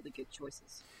really, really good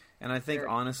choices. And I think,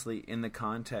 honestly, in the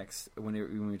context, when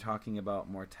we're talking about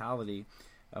mortality,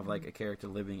 of like a character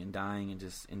living and dying, and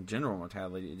just in general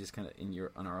mortality, just kind of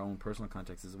on our own personal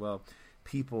context as well,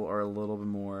 people are a little bit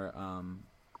more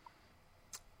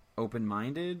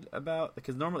open-minded about,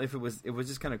 because normally if it was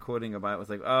just kind of quoting about it, was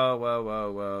like, oh,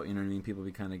 whoa, you know what I mean? People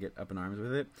would kind of get up in arms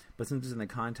with it. But since it's in the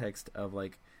context of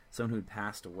like someone who had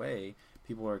passed away,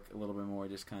 people are a little bit more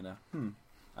just kind of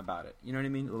about it. You know what I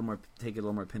mean? Take it a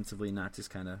little more pensively, not just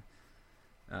kind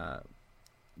of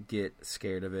get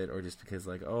scared of it, or just because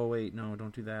like, oh wait, no,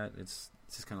 don't do that. It's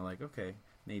just kind of like, okay,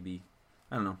 maybe,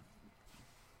 I don't know.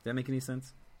 Does that make any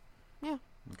sense? Yeah.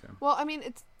 Okay. Well, I mean,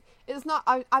 it's not,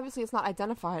 obviously it's not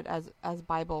identified as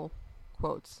Bible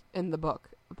quotes in the book,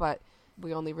 but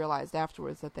we only realized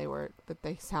afterwards that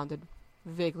they sounded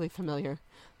vaguely familiar,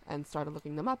 and started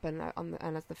looking them up, and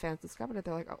as the fans discovered it,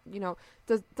 they're like, oh,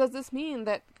 does this mean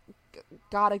that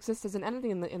God exists as an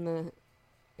entity in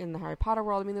the Harry Potter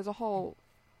world? I mean, there's a whole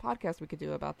podcast we could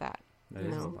do about that. That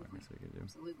is a podcast we could do.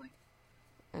 Absolutely.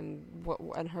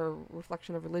 And her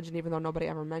reflection of religion, even though nobody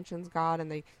ever mentions God,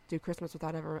 and they do Christmas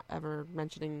without ever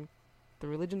mentioning the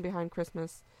religion behind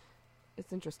Christmas.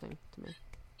 It's interesting to me.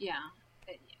 Yeah.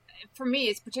 For me,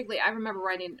 it's particularly, I remember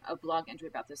writing a blog entry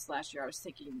about this last year. I was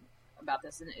thinking about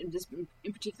this, and just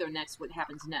in particular what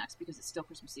happens next, because it's still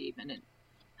Christmas Eve, and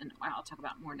I'll talk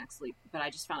about more next week, but I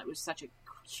just found it was such a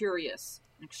curious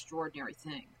and extraordinary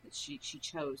thing that she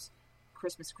chose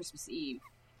Christmas Eve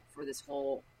for this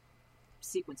whole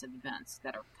sequence of events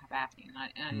that are happening,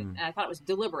 and I thought it was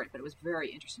deliberate, but it was a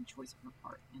very interesting choice on her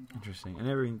part. And, interesting. I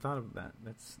never even thought of that.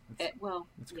 That's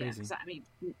crazy. Yeah, I mean,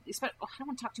 I don't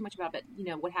want to talk too much about it,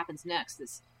 but what happens next,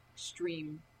 this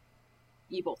extreme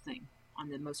evil thing on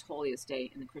the most holiest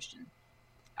day in the Christian,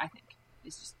 I think,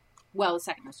 is just, the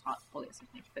second most holiest, I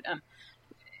think, but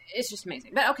it's just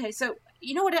amazing. But okay, so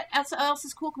you know what else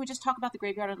is cool? Can we just talk about the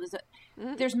graveyard?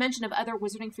 There's mention of other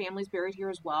wizarding families buried here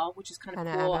as well, which is kind of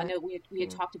cool. I know we had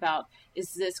talked about,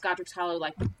 is this Godric's Hollow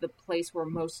like the place where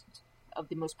most of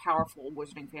the most powerful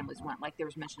wizarding families went? Like there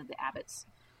was mention of the Abbotts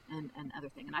and other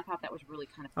thing, and I thought that was really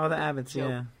kind of cool. The Abbotts,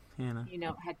 yeah, Hannah.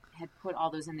 Had put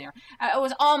all those in there. It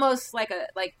was almost like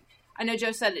I know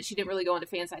Joe said that she didn't really go into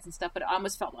fan sites and stuff, but it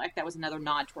almost felt like that was another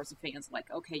nod towards the fans.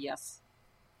 Like, okay, yes,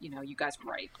 you guys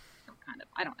were right. Kind of,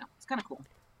 I don't know. It's kind of cool.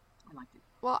 I liked it.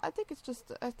 Well, I think it's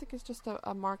just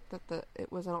a mark that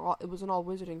it was an all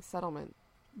wizarding settlement.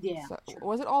 Yeah. So,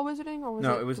 was it all wizarding, or was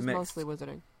it was just mixed. Mostly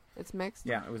wizarding? It's mixed.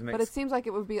 Yeah, it was mixed. But it seems like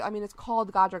it would be. I mean, it's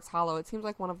called Godric's Hollow. It seems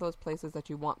like one of those places that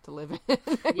you want to live in.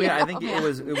 I think it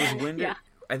was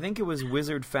I think it was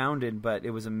wizard founded, but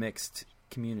it was a mixed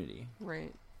community.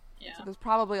 Right. Yeah. So there's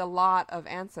probably a lot of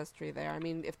ancestry there. I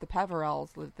mean, if the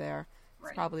Peverells lived there,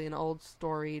 it's probably an old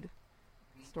storied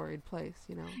place,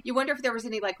 You wonder if there was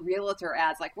any realtor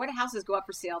ads, like what houses go up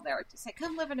for sale there. Just say,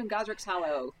 come live in Godric's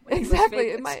Hollow. Exactly,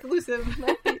 it exclusive.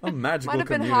 A magical might have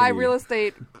been high real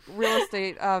estate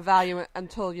value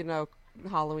until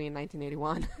Halloween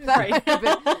 1981.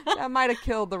 That might have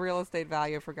killed the real estate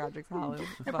value for Godric's Hollow.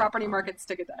 The property markets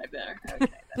took a dive there. Okay,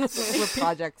 with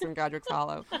projects in Godric's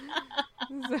Hollow.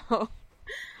 So.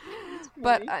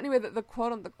 But anyway, the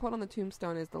quote on the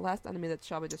tombstone is, the last enemy that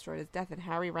shall be destroyed is death, and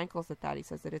Harry rankles at that. He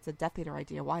says that it's a Death Eater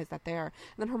idea. Why is that there?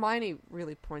 And then Hermione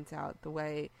really points out the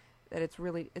way that it's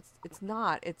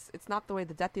not the way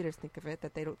the Death Eaters think of it,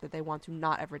 that they want to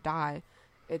not ever die.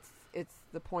 It's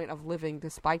the point of living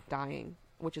despite dying,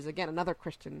 which is again another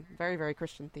Christian, very very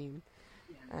Christian theme,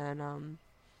 and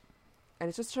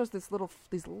it just shows these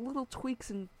little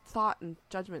tweaks in thought and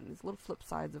judgment, and these little flip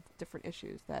sides of different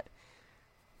issues that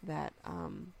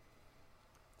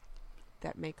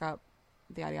make up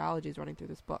the ideologies running through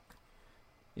this book.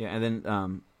 Yeah, and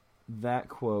then that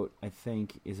quote, I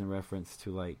think, is in reference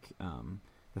to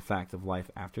the fact of life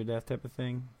after death type of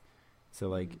thing. So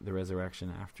the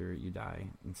resurrection after you die,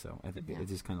 and so I think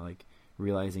it's just kind of like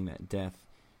realizing that death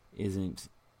isn't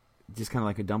just kind of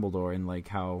like a Dumbledore, and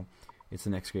how it's the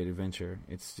next great adventure.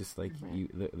 It's just like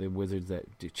the wizards that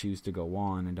choose to go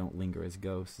on and don't linger as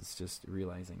ghosts. It's just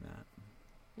realizing that.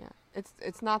 Yeah,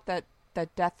 it's not that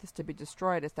death is to be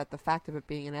destroyed. It's that the fact of it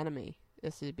being an enemy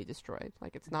is to be destroyed.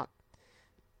 It's not.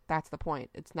 That's the point.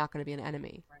 It's not going to be an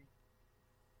enemy. Right.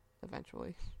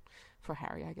 eventually for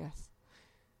Harry, I guess.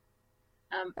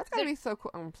 That's going to be so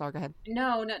cool. I'm sorry, go ahead.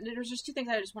 No, there's just two things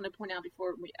I just want to point out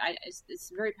before. It's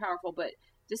very powerful, but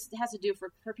this has to do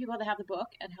for people that have the book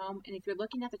at home. And if you're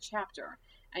looking at the chapter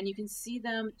and you can see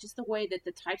them, just the way that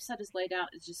the typeset is laid out,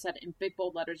 it's just said in big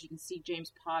bold letters. You can see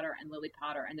James Potter and Lily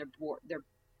Potter and their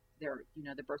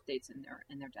birth dates and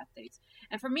their death dates.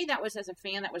 And for me, that was, as a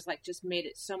fan, that was like just made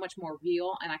it so much more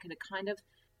real. And I could have kind of,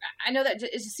 I know that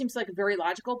it just seems like very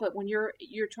logical, but when you're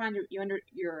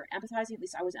empathizing, at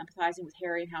least I was empathizing with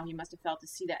Harry and how he must have felt to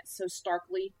see that so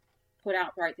starkly put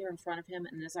out right there in front of him.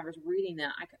 And as I was reading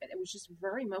that, it was just a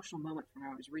very emotional moment for me.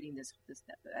 I was reading this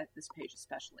page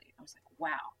especially. I was like,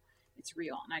 wow, it's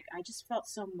real. And I just felt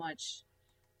so much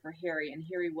for Harry, and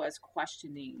Harry was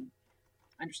questioning,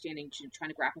 understanding,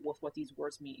 trying to grapple with what these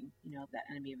words mean, that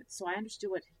enemy of it. So I understood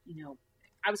what,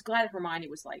 I was glad Hermione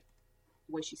was like,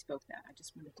 the way she spoke that. I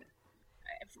just wanted to,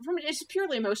 from it's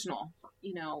purely emotional,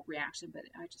 reaction, but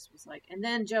I just was like, and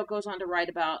then Joe goes on to write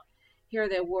about, here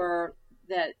they were,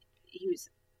 that he was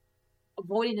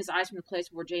avoiding his eyes from the place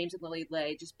where James and Lily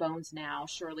lay, just bones now,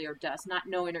 surely, or dust, not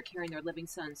knowing or caring their living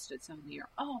son stood so near.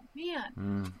 Oh,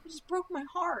 man. It just broke my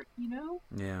heart,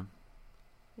 Yeah.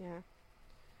 Yeah.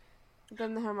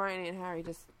 Then the Hermione and Harry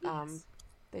just, Yes.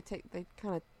 they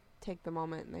kind of take the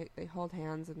moment and they hold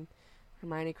hands, and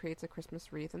Hermione creates a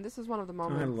Christmas wreath. And this is one of the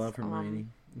moments. I love Hermione.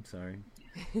 I'm sorry.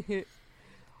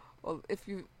 Well,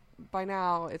 by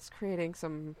now it's creating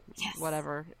some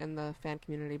whatever in the fan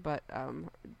community, but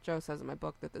Joe says in my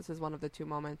book that this is one of the two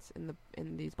moments in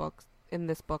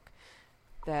this book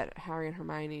that Harry and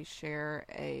Hermione share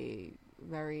a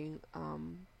very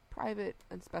private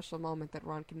and special moment that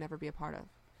Ron can never be a part of.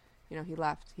 He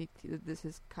left. This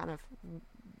is kind of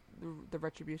the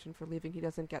retribution for leaving. He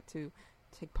doesn't get to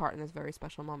take part in this very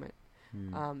special moment.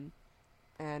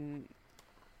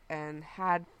 And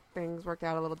had things worked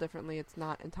out a little differently, it's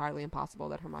not entirely impossible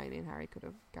that Hermione and Harry could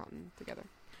have gotten together.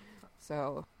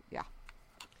 So, yeah.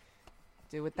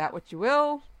 Do with that what you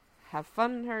will. Have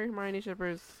fun, Harry Hermione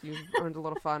shippers. You've earned a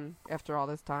little fun after all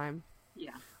this time.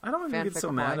 Yeah. I don't even get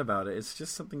so mad about it. It's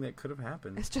just something that could have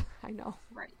happened. It's just, I know.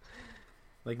 Right.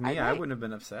 Like me, I wouldn't have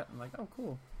been upset. I'm like, oh,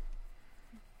 cool.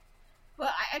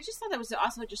 Well, I just thought that was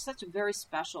also just such a very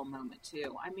special moment,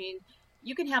 too. I mean,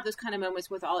 you can have those kind of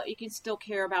moments with all, you can still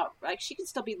care about, like, she can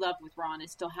still be loved with Ron and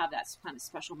still have that kind of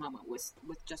special moment with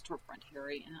just her friend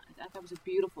Harry. And I thought that was a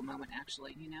beautiful moment,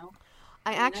 actually,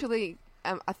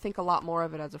 I think a lot more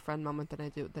of it as a friend moment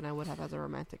than I would have as a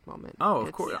romantic moment. Oh,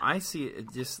 of course. I see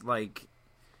it just like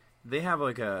they have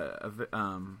like a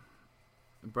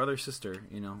brother sister,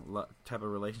 type of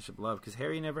relationship, love, because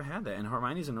Harry never had that, and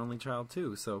Hermione's an only child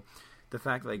too. So the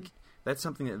fact that's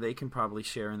something that they can probably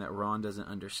share and that Ron doesn't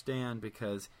understand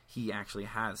because he actually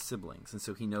has siblings, and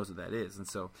so he knows what that is. And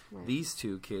so these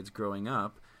two kids growing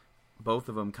up, both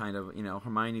of them kind of,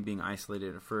 Hermione being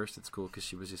isolated at first, it's cool because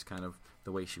she was just kind of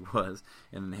the way she was.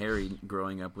 And then Harry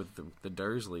growing up with the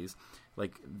Dursleys,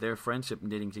 like their friendship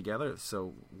knitting together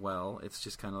so well, it's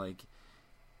just kind of like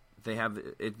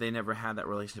they never had that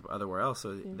relationship everywhere else.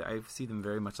 So I see them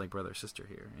very much like brother sister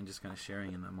here and just kind of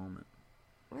sharing in that moment.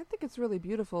 I think it's really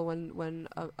beautiful when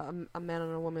a man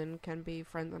and a woman can be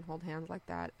friends and hold hands like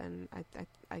that. And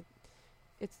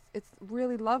it's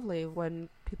really lovely when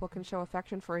people can show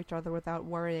affection for each other without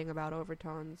worrying about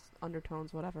overtones,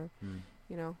 undertones, whatever,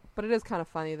 But it is kind of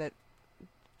funny that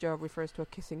Joe refers to a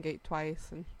kissing gate twice,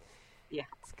 and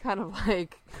it's kind of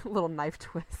like a little knife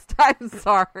twist. I'm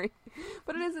sorry,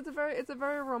 but it is. It's a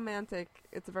very romantic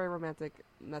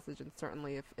message, and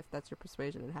certainly if that's your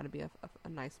persuasion, it had to be a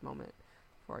nice moment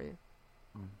for you.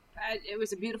 It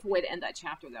was a beautiful way to end that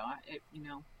chapter, though.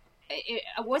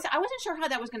 I wasn't sure how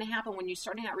that was going to happen when you're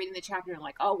starting out reading the chapter and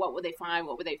like, oh, what would they find?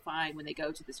 What would they find when they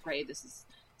go to this grave? This is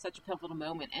such a pivotal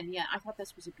moment. And I thought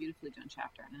this was a beautifully done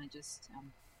chapter. And it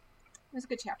was a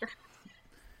good chapter.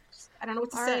 I don't know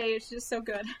what to say. Right. It's just so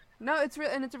good. No, it's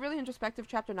a really introspective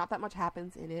chapter. Not that much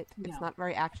happens in it. No. It's not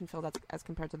very action filled as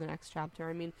compared to the next chapter.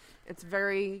 I mean, it's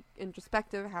very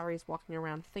introspective. Harry's walking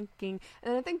around thinking,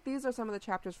 and I think these are some of the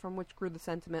chapters from which grew the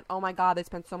sentiment. Oh my God, they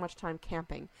spent so much time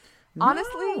camping. No,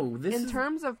 honestly, in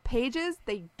terms of pages,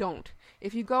 they don't.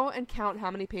 If you go and count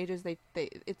how many pages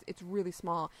it's really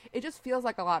small. It just feels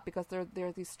like a lot because there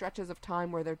are these stretches of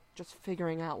time where they're just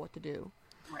figuring out what to do.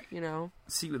 Right.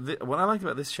 See, what I liked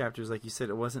about this chapter is, like you said,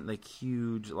 it wasn't like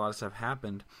huge. A lot of stuff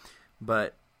happened,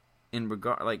 but in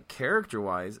regard, like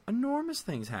character-wise, enormous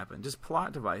things happened. Just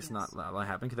plot device, not a lot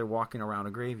happened because they're walking around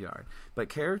a graveyard. But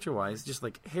character-wise, just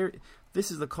like Harry,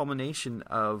 this is the culmination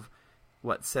of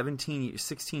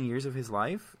 16 years of his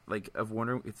life, like of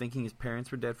wondering, thinking his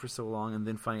parents were dead for so long, and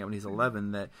then finding out when he's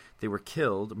 11 that they were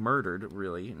killed, murdered,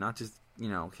 really, not just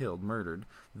killed, murdered,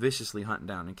 viciously hunted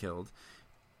down and killed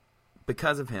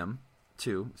because of him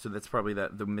too. So that's probably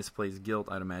the misplaced guilt,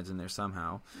 I'd imagine, there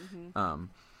somehow.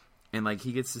 And like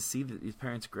he gets to see his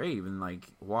parents' grave and like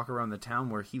walk around the town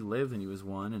where he lived when he was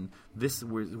 1, and this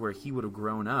was where he would have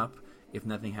grown up if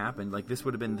nothing happened. Like this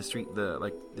would have been the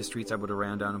streets I would have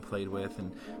ran down and played with,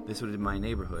 and this would have been my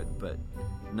neighborhood. But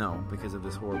no, because of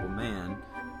this horrible man,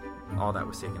 all that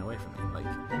was taken away from me. Like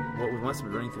what must have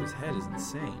been running through his head is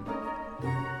insane.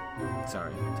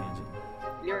 Sorry, tangent.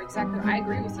 You're exactly. I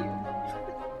agree with you.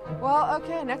 Well,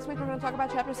 okay, next week we're going to talk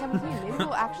about chapter 17. Maybe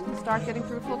we'll actually start getting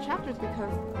through full chapters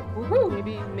because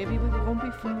maybe we won't be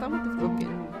done with this book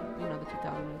in, the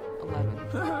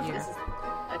 2011 year. This is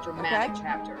a dramatic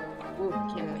chapter. Ooh,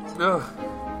 can't wait. Ugh.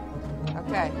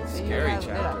 Okay. Scary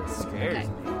chapter. Scares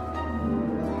me.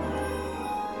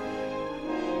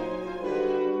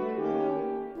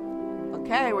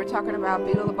 Okay, we're talking about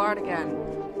Beetle the Bard again.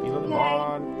 Beetle the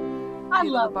Bard.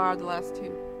 Beetle the Bard, the last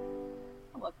two.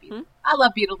 I love Beetle. I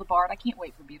love Beetle the Bard. I can't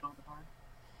wait for Beetle the Bard.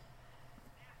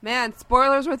 Man,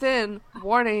 spoilers within.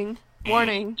 Warning.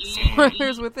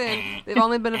 Spoilers within. They've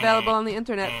only been available on the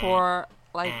internet for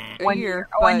like a year.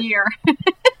 1 year.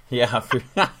 Yeah.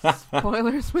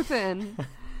 Spoilers within.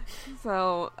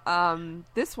 So,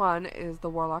 this one is the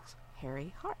Warlock's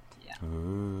Harry Hart. Yeah.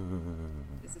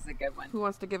 This is a good one. Who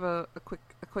wants to give a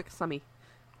quick summary?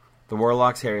 The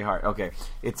Warlock's Harry Hart. Okay.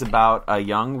 It's about a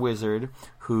young wizard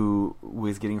who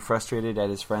was getting frustrated at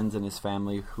his friends and his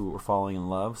family who were falling in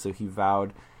love, so he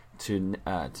vowed to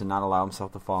not allow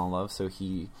himself to fall in love, so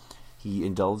he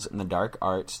indulged in the dark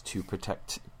arts to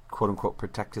protect, quote-unquote,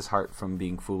 protect his heart from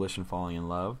being foolish and falling in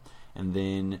love. And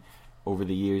then over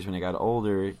the years when he got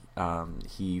older,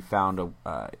 he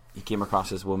came across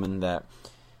this woman that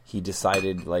he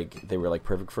decided like they were like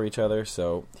perfect for each other,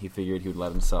 so he figured he would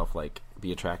let himself like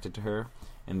be attracted to her.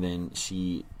 And then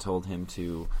she told him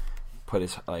to put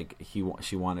his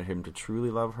she wanted him to truly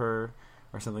love her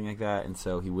or something like that, and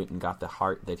so he went and got the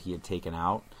heart that he had taken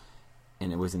out,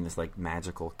 and it was in this like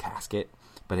magical casket,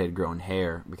 but it had grown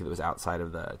hair because it was outside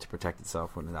of to protect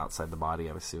itself when it was outside the body,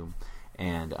 I assume.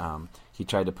 And he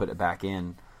tried to put it back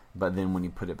in, but then when he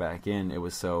put it back in, it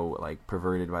was so like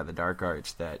perverted by the dark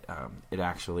arts that it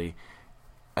actually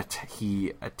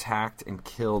he attacked and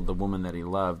killed the woman that he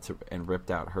loved and ripped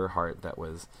out her heart that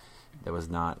was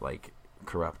not like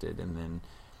corrupted. And then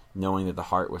knowing that the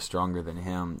heart was stronger than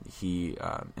him, he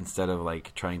instead of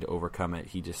like trying to overcome it,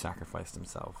 he just sacrificed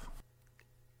himself.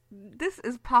 This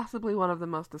is possibly one of the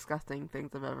most disgusting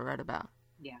things I've ever read about.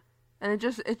 Yeah. And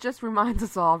it just reminds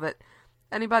us all that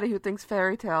anybody who thinks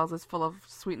fairy tales is full of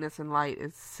sweetness and light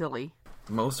is silly.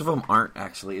 Most of them aren't,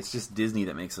 actually. It's just Disney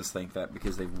that makes us think that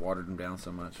because they've watered them down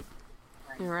so much.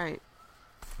 You're right.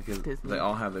 Because Disney. they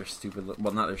all have their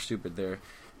well, not their stupid, they're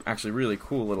actually really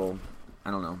cool little,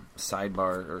 I don't know,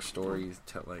 sidebar or stories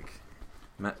to like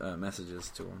messages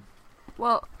to them.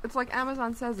 Well, it's like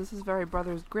Amazon says, this is very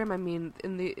Brothers Grimm. I mean,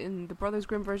 in the Brothers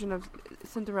Grimm version of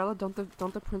Cinderella, don't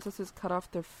the princesses cut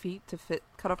off their feet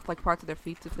cut off like parts of their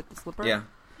feet to fit the slipper? Yeah.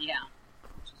 Yeah.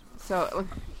 So,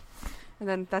 and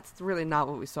then that's really not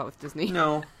what we saw with Disney.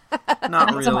 No,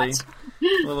 not really.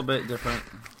 A little bit different.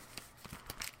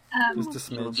 Just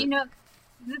a smidge.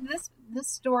 This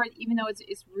story, even though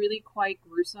it's really quite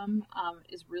gruesome,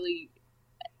 is really.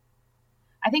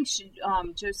 I think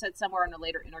Joe said somewhere in a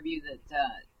later interview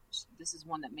that this is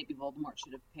one that maybe Voldemort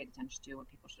should have paid attention to, or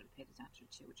people should have paid attention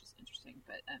to, which is interesting.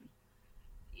 But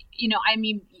I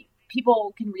mean,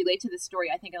 people can relate to this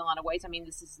story, I think, in a lot of ways. I mean,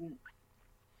 this isn't,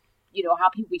 how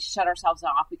we shut ourselves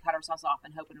off, we cut ourselves off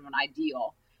in hope of an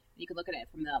ideal. You can look at it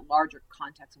from the larger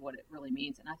context of what it really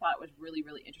means. And I thought it was really,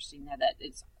 really interesting that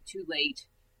it's too late,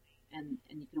 and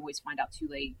you can always find out too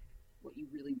late what you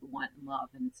really want and love.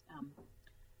 And it's,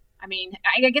 I mean,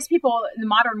 I guess people in the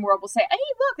modern world will say, hey,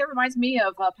 look, that reminds me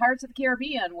of Pirates of the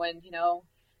Caribbean when,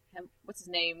 what's his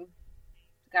name?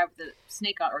 The guy with the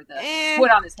snake or the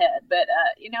foot on his head. But,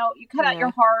 you cut out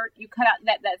your heart. You cut out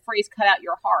that phrase, cut out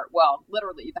your heart. Well,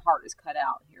 literally, the heart is cut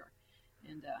out here.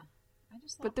 And I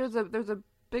just thought... But there's a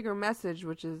bigger message,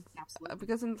 which is... Absolutely.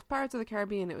 Because in Pirates of the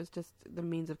Caribbean, it was just the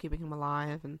means of keeping him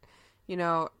alive. And,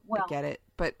 I get it.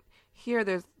 But here,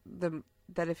 there's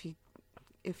that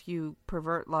if you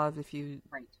pervert love,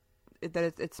 right.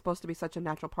 That it's supposed to be such a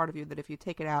natural part of you that if you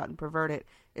take it out and pervert it,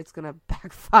 it's gonna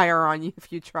backfire on you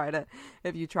if you try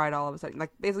it all of a sudden.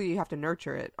 Like basically, you have to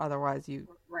nurture it, otherwise you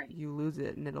lose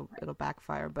it and it'll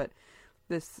backfire. But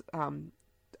this,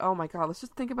 oh my God, let's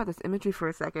just think about this imagery for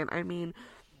a second. I mean,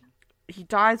 he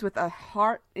dies with a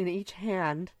heart in each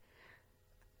hand,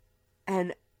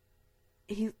 and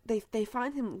they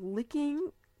find him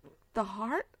licking the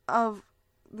heart of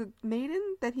the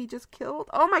maiden that he just killed.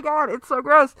 Oh my god, it's so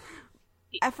gross.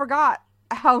 I forgot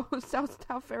how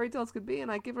fairy tales could be,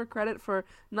 and I give her credit for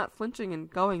not flinching and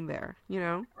going there, you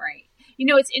know? Right. You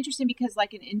know, it's interesting because,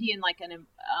 like, in Indian, like,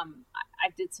 I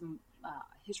did some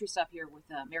history stuff here with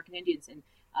American Indians, and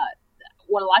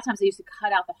what a lot of times they used to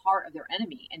cut out the heart of their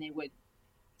enemy, and they would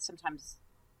sometimes,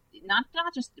 not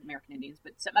just American Indians,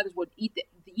 but some others would eat the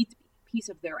piece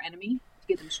of their enemy to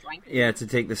give them strength. Yeah, to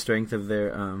take the strength of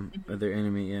their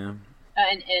enemy. Yeah.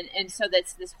 And so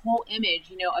that's this whole image,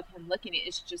 you know, of him licking it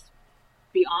is just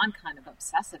beyond kind of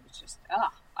obsessive. It's just, oh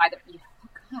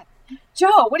God,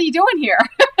 Joe, what are you doing here?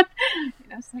 You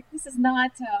know, it's like, this is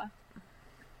not, I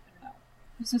don't know,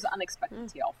 this was an unexpected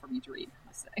tale for me to read, I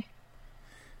must say.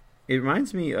 It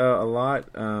reminds me a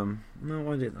lot, no,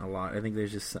 it isn't a lot. I think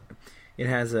there's just, it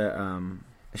has a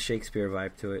Shakespeare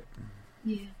vibe to it.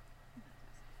 Yeah. Mm-hmm.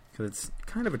 Because it's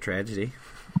kind of a tragedy,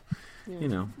 you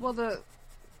know. Well, the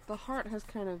heart has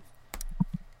kind of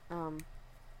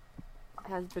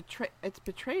it's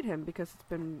betrayed him because it's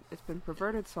been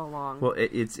perverted so long. Well,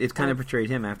 it's kind of betrayed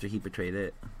him after he betrayed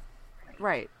it.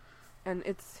 Right, and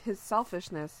it's his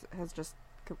selfishness has just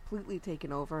completely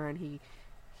taken over, and he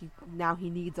now he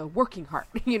needs a working heart.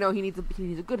 You know, he needs a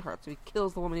good heart, so he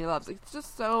kills the woman he loves. It's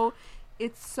just so.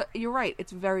 You're right.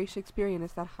 It's very Shakespearean.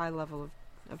 It's that high level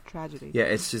of tragedy. Yeah,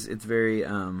 it's very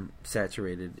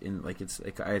saturated in it's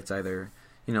either,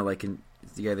 you know, like you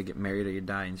either get married or you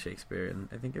die in Shakespeare, and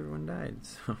I think everyone died.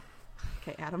 So.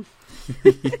 Okay, Adam.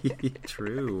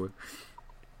 True.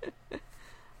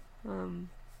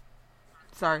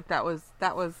 Sorry, that was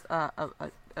a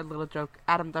little joke.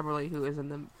 Adam Dummerly, who is in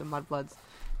the Mudbloods,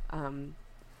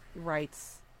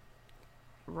 writes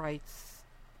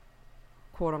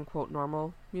quote unquote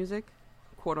normal music,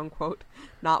 quote unquote,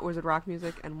 not wizard rock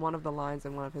music, and one of the lines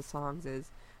in one of his songs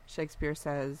is Shakespeare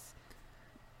says,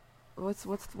 what's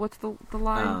the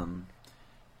line?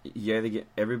 You either get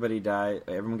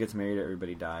everyone gets married or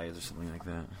everybody dies, or something like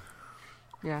that.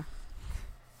 Yeah,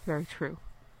 very true.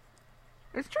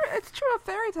 It's true of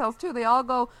fairy tales too. They all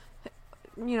go,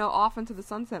 you know, off into the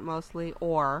sunset mostly,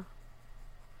 or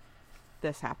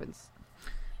this happens.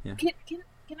 Yeah.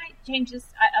 Can I change this?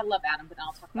 I love Adam, but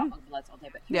I'll talk about Mudbloods all day.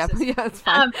 But yeah, it's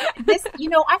fine. This, you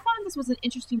know, I found this was an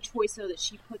interesting choice, though, that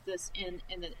she put this in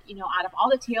the, you know, out of all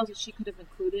the tales that she could have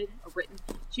included or written,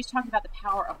 she's talking about the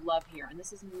power of love here, and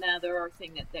this is another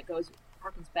thing that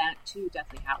harkens back to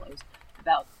Deathly Hallows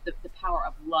about the power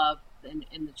of love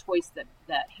and the choice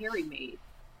that Harry made,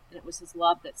 and it was his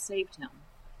love that saved him,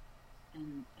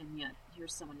 and yet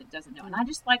here's someone that doesn't know, and I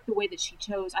just like the way that she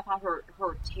chose. I thought her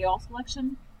tale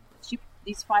selection.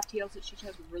 These 5 tales that she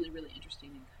chose were really, really interesting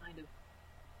and kind of...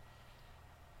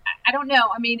 I don't know.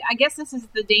 I mean, I guess this is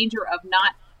the danger of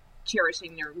not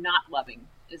cherishing or not loving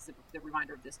is the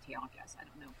reminder of this tale, I guess. I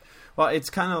don't know. Well, it's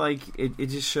kind of like...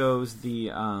 It just shows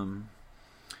the...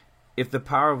 if the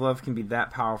power of love can be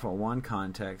that powerful in one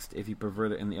context, if you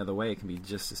pervert it in the other way, it can be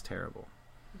just as terrible.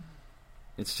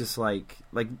 Mm-hmm. It's just like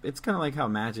it's kind of like how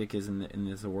magic is in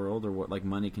this world, or what like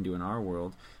money can do in our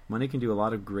world. Money can do a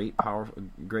lot of great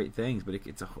things, but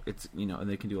it's you know, and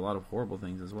they can do a lot of horrible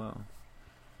things as well.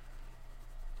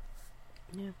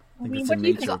 Yeah, I think it's the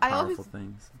nature of powerful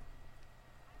things.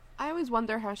 I always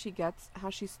wonder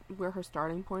where her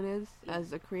starting point is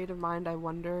as a creative mind. I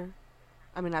wonder.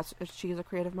 I mean, as she's a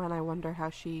creative mind, I wonder how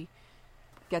she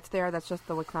gets there. That's just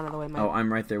kind of the way my. Oh,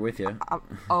 I'm right there with you. I'm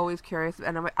always curious,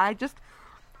 and I just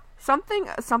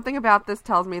something about this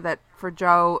tells me that for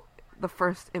Joe, the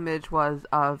first image was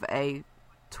of a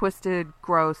twisted,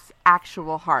 gross,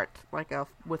 actual heart,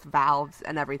 with valves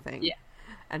and everything. Yeah.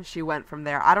 And she went from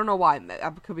there. I don't know why. I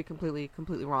could be completely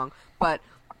wrong, but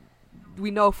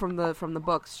we know from the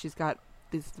books she's got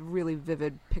this really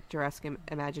vivid, picturesque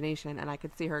imagination, and I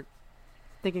could see her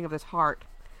thinking of this heart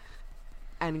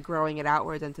and growing it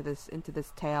outwards into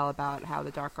this tale about how the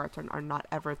dark arts are not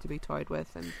ever to be toyed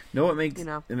with. And what makes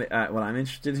what I'm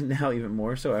interested in now even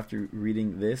more so after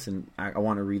reading this, and I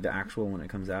want to read the actual when it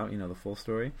comes out, you know, the full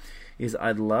story, is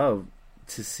I'd love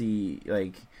to see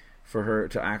for her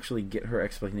to actually get her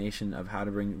explanation of how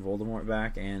to bring Voldemort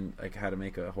back and how to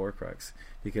make a Horcrux,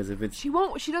 because if it's she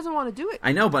doesn't want to do it.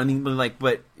 I know, but I mean,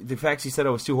 but the fact she said it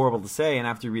was too horrible to say, and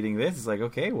after reading this, it's like,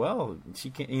 okay, well,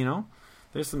 she can't, you know.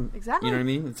 There's some, exactly. You know what I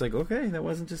mean? It's like, okay, that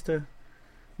wasn't just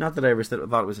not that I ever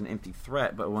thought it was an empty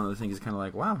threat, but one of the things is kind of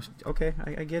like, wow, okay,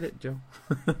 I get it, Joe.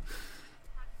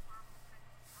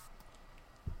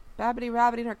 Babbity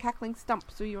rabbity and her cackling stump.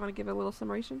 So you want to give a little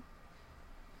summation?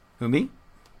 Who, me?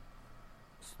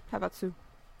 How about Sue?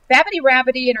 Babbity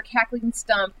Rabbity and her cackling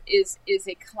stump is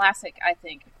a classic, I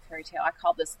think, fairy tale. I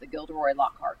call this the Gilderoy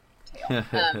Lockhart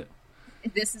tale.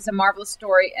 This is a marvelous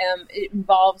story. It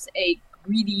involves a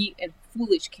greedy and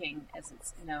foolish king, as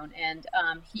it's known, and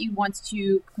he wants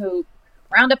to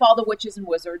round up all the witches and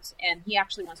wizards, and he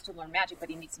actually wants to learn magic, but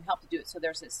he needs some help to do it. So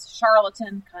there's this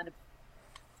charlatan, kind of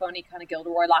phony, kind of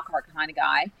Gilderoy Lockhart kind of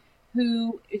guy,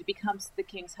 who becomes the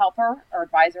king's helper or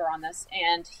advisor on this,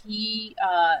 and he...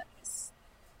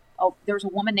 there's a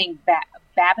woman named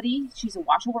Babbity. She's a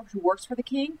washerwoman who works for the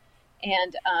king,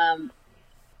 and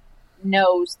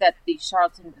knows that the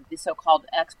charlatan, the so-called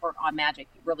expert on magic,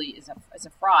 really is a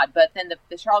fraud. But then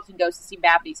the charlatan goes to see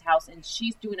Babbity's house, and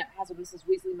she's has a Mrs.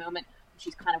 Weasley moment.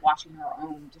 She's kind of washing her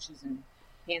own dishes and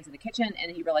pans in the kitchen,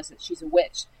 and he realizes that she's a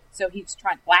witch. So he's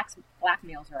trying to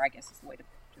blackmail her, I guess is the way to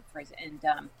phrase it, and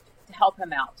to help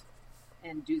him out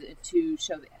and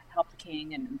help the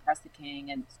king and impress the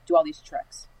king and do all these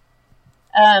tricks.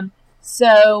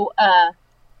 So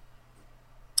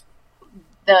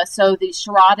the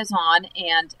charade is on,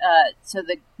 and so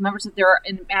the members of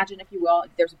imagine, if you will,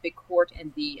 there's a big court,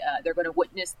 and they're going to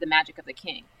witness the magic of the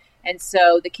king. And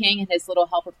so the king and his little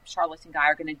helper charlatan guy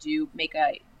are going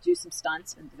to do some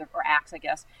stunts or acts, I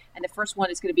guess. And the first one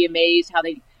is going to be amazed how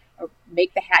they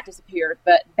make the hat disappear.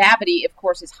 But Babbity, of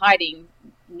course, is hiding.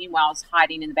 Meanwhile, is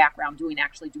hiding in the background, doing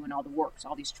all the works,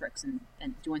 all these tricks, and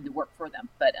doing the work for them.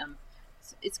 But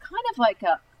it's kind of like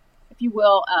if you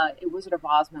will, a Wizard of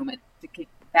Oz moment.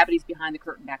 Babbity's behind the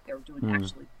curtain back there doing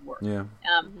actually work. Yeah.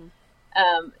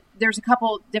 There's a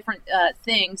couple different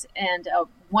things, and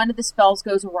one of the spells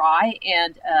goes awry,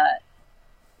 and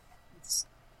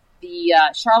the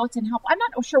charlatan help. I'm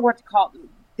not sure what to call it.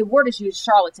 The word is used,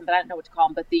 charlatan, but I don't know what to call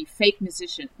him. But the fake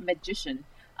magician.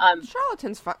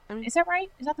 Charlatan's fun. Is that right?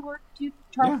 Is that the word?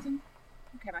 Charlatan?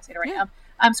 Yeah. Okay, am I saying it right?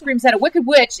 Yeah. Screams that a wicked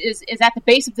witch is at the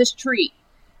base of this tree.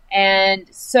 And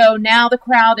so now the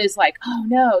crowd is like, oh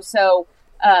no. So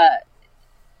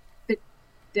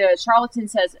the charlatan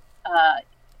says,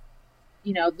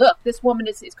 look, this woman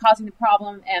is causing the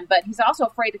problem, but he's also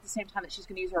afraid at the same time that she's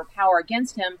going to use her power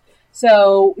against him.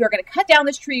 So we're going to cut down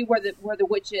this tree where the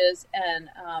witch is, and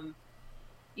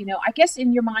I guess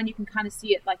in your mind you can kind of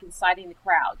see it like inciting the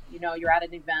crowd. You're at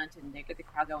an event and they get the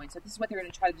crowd going. So this is what they're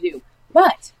going to try to do.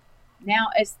 But now,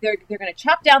 as they're going to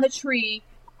chop down the tree,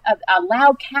 a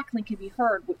loud cackling can be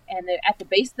heard, and at the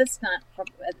base of the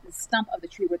stump of the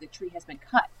tree where the tree has been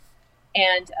cut.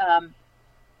 And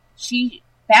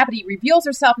Babbity reveals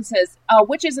herself and says,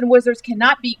 witches and wizards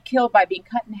cannot be killed by being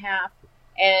cut in half.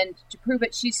 And to prove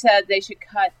it, she said they should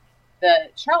cut the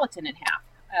charlatan in half.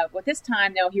 But this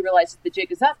time, though, he realizes the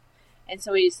jig is up, and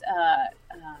so he's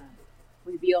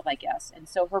revealed, I guess. And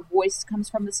so her voice comes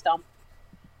from the stump.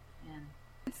 And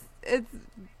it's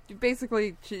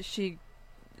basically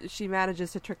she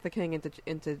manages to trick the king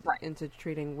into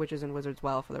treating witches and wizards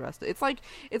well for the rest of it.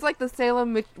 It's like the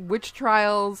Salem witch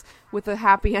trials with a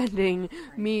happy ending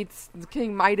meets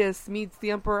King Midas meets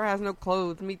the Emperor has no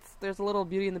clothes meets there's a little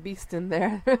Beauty and the Beast in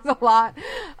there. There's a lot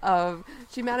of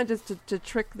she manages to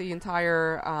trick the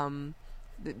entire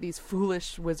these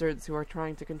foolish wizards who are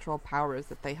trying to control powers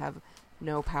that they have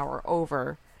no power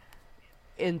over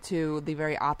into the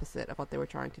very opposite of what they were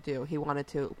trying to do. He wanted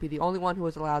to be the only one who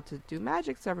was allowed to do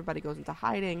magic, so everybody goes into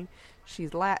hiding. She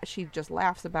just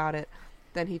laughs about it.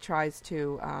 Then he tries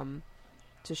to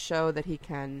show that he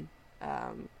can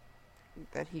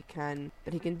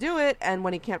do it. And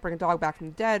when he can't bring a dog back from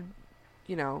the dead,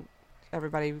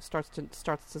 everybody starts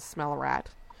to smell a rat.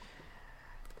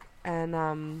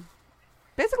 And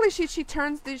basically, she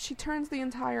turns the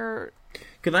entire.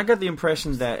 Because I got the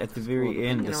impression that at the very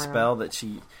end, the spell that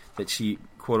she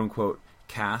quote unquote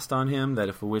cast on him, that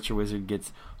if a witch or wizard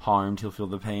gets harmed, he'll feel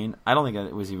the pain. I don't think that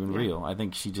it was even real. I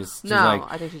think she just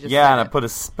I think she just and I put a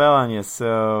spell on you,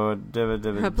 so and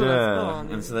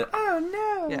so like, oh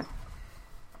no, yeah.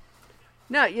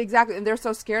 No, exactly, and they're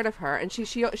so scared of her, and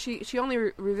she only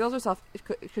reveals herself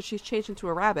because she's changed into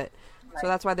a rabbit. Right. So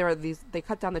that's why they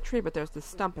cut down the tree, but there's this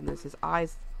stump and there's these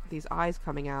eyes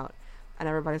coming out. And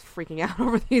everybody's freaking out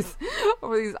over these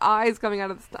eyes coming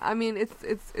out of the stump. I mean,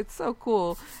 it's so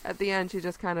cool. At the end, she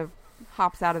just kind of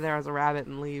hops out of there as a rabbit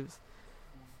and leaves.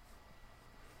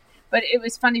 But it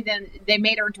was funny. Then they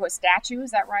made her into a statue.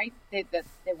 Is that right? The king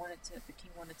wanted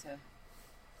to.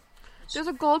 There's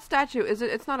a gold statue. Is it?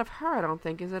 It's not of her. I don't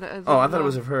think. Is it? I thought it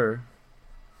was of her.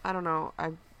 I don't know.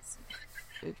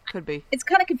 It could be. It's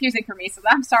kind of confusing for me, so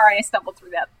I'm sorry I stumbled through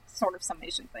that sort of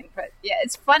summation thing. But yeah,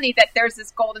 it's funny that there's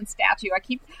this golden statue. I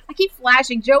keep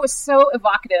flashing. Jo is so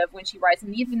evocative when she writes,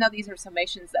 and even though these are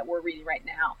summations that we're reading right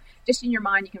now, just in your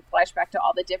mind you can flash back to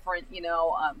all the different,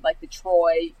 like the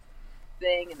Troy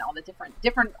thing and all the different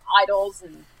idols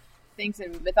and things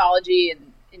in mythology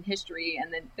and in history,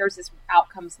 and then there's this out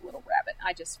comes the little rabbit.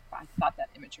 I thought that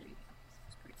imagery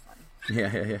was pretty funny.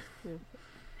 Yeah.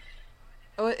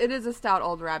 Oh, it is a stout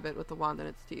old rabbit with a wand in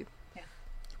its teeth. Yeah.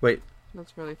 Wait,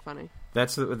 That's really funny.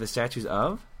 that's what the statue's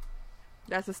of?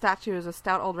 That's a statue. Is a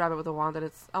stout old rabbit with a wand in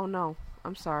its... Oh, no.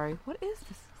 I'm sorry. What is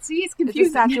this? See, it's It's a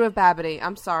confusing. statue of Babbity.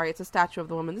 I'm sorry. It's a statue of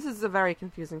the woman. This is a very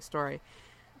confusing story.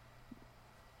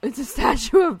 It's a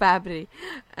statue of Babbity.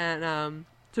 And,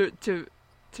 to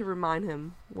remind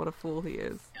him what a fool he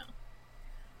is.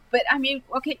 But I mean,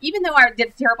 okay, even though I did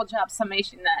a terrible job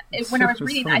summation that, when I was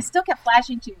reading, I still kept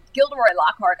flashing to Gilderoy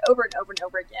Lockhart over and over and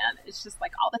over again. It's just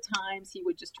like all the times he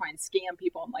would just try and scam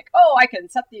people. I'm like, oh, I can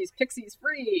set these pixies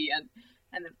free, and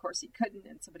then of course he couldn't,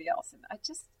 and somebody else. And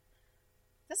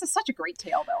this is such a great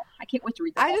tale, though. I can't wait to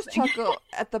read the whole thing. Chuckle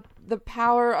at the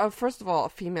power of, first of all,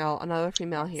 another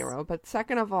female hero, but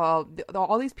second of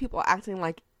all these people acting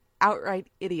like outright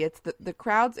idiots. The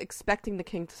crowd's expecting the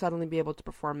king to suddenly be able to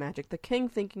perform magic. The king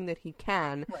thinking that he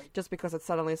can, just because it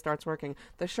suddenly starts working.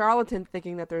 The charlatan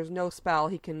thinking that there's no spell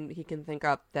he can think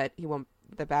up that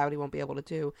Babbity won't be able to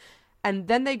do. And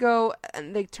then they go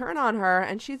and they turn on her,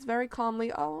 and she's very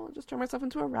calmly, oh, I'll just turn myself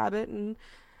into a rabbit and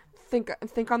think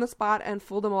on the spot and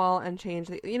fool them all and change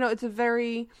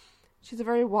she's a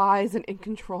very wise and in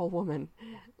control woman,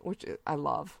 which I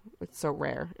love. It's so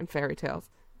rare in fairy tales.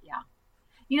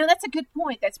 That's a good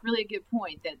point. That's really a good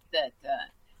point. That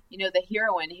the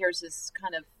heroine here's this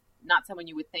kind of not someone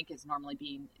you would think is normally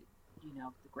being,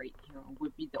 the great hero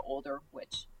would be the older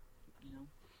witch.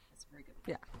 That's a very good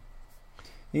point.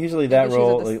 Yeah. Usually that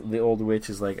role, the old witch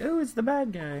is like, oh, it's the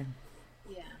bad guy.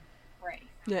 Yeah. Right.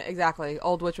 Yeah, exactly.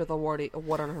 Old witch with a wart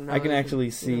on her nose. I can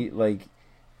actually see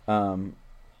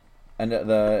and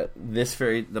the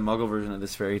Muggle version of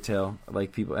this fairy tale,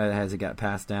 like people as it got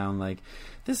passed down, like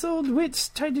this old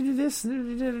witch tried to do this,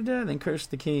 and then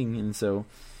cursed the king, and so,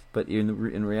 but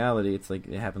in reality, it's like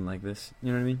it happened like this.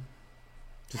 You know what I mean?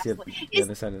 Just the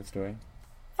other side of the story.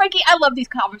 Frankie, I love these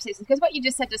conversations because what you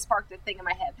just said just sparked a thing in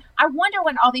my head. I wonder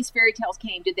when all these fairy tales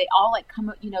came, did they all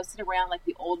come, sit around like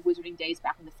the old wizarding days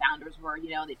back when the founders were,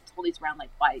 they told these around like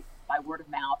by word of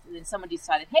mouth, and then someone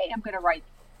decided, hey, I'm going to write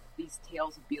these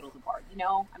tales of Beedle the Bard.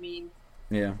 I mean,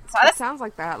 yeah. So it sounds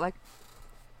like that, like,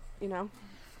 Aren't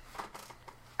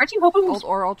you hoping old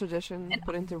oral tradition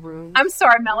put into runes? I'm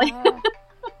sorry, Melly.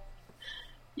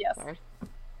 Yes. Sorry.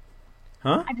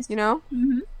 Huh? I just,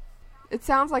 Mm-hmm. It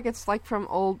sounds like it's like from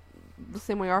the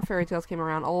same way our fairy tales came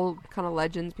around, old kind of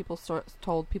legends. People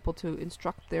told people to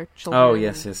instruct their children. Oh,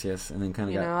 yes, and then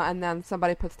kind of and then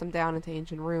somebody puts them down into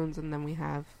ancient runes, and then we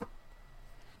have.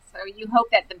 So you hope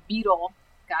that the Beedle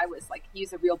guy was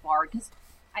he's a real bard, because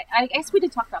I guess we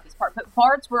did talk about this part, but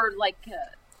bards were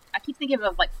I keep thinking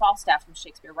of Falstaff from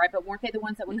Shakespeare, right? But weren't they the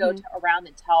ones that would go around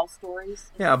and tell stories?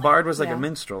 Yeah, a bard was a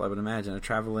minstrel, I would imagine, a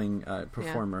traveling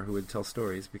performer who would tell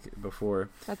stories before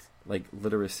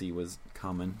literacy was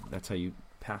common. That's how you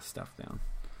pass stuff down.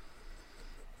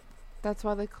 That's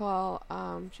why they call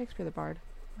Shakespeare the Bard.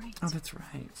 Right. Oh, that's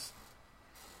right.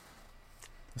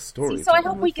 The story. See, so I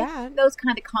hope we get those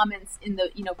kind of comments in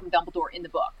the from Dumbledore in the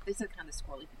book. These are the kind of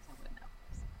squirrely things I would know.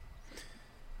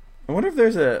 I wonder if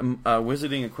there's a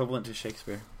wizarding equivalent to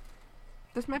Shakespeare.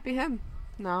 This might be him.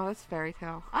 No, that's fairy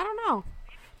tale. I don't know.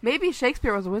 Maybe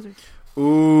Shakespeare was a wizard.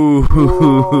 Ooh,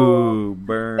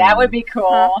 burn. That would be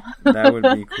cool. That would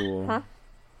be cool. Huh?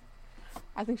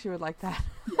 I think she would like that.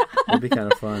 That'd be kind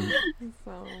of fun.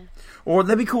 So. Or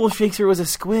that'd be cool if Shakespeare was a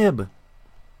squib.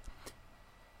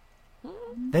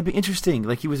 That'd be interesting.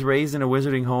 Like he was raised in a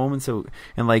wizarding home, and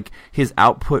his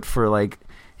output for was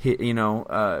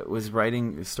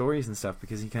writing stories and stuff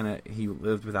because he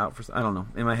lived without. I don't know.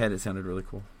 In my head, it sounded really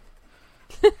cool.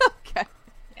 Okay.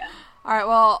 Yeah. All right.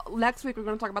 Well, next week we're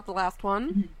going to talk about the last one.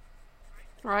 Mm-hmm.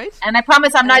 Right. And I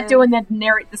promise I'm not doing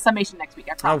the summation next week.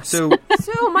 I promise. Oh,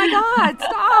 Sue, my God,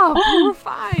 stop! You were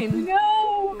fine.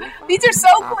 No, these are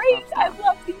so great. I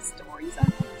love these stories. I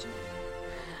love you.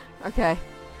 Okay.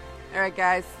 All right,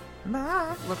 guys.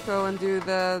 Let's go and do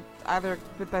either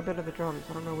bit by bit of the drums.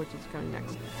 I don't know which is coming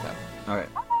next. So. All right.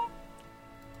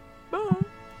 Bye.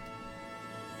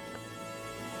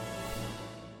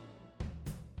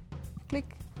 Click.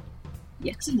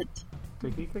 Excellent.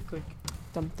 Click, click, click.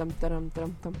 Dum dum dum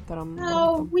dum dum dum.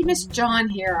 Oh, we missed John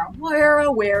here.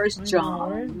 Where's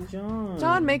John? John?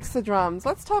 John makes the drums.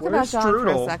 Let's talk about John for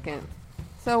a second.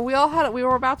 So we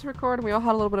were about to record, and we all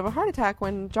had a little bit of a heart attack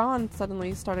when John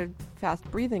suddenly started fast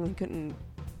breathing. He couldn't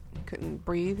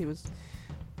breathe. He was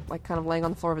like kind of laying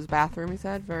on the floor of his bathroom, he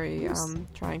said, very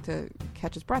trying to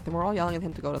catch his breath, and we're all yelling at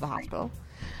him to go to the hospital.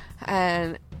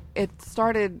 And it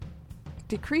started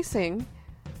decreasing,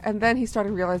 and then he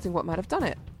started realizing what might have done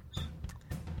it.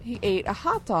 He ate a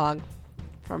hot dog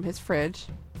from his fridge,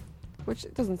 which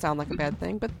doesn't sound like a bad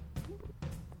thing, but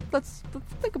let's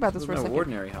think about this for a second. No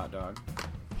ordinary hot dog.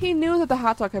 He knew that the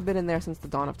hot dog had been in there since the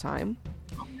dawn of time.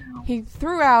 He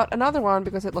threw out another one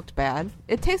because it looked bad.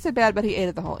 It tasted bad, but he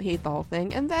ate the whole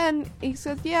thing. And then he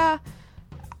said, "Yeah,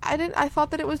 I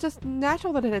thought that it was just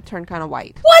natural that it had turned kind of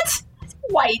white." What?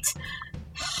 White?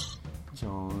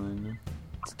 John.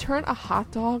 To turn a hot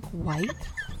dog white?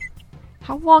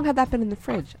 How long had that been in the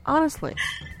fridge? Honestly.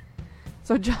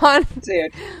 So John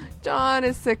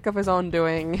is sick of his own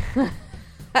doing.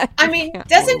 I mean,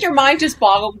 doesn't your mind just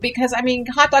boggle? Because, I mean,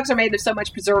 hot dogs are made of so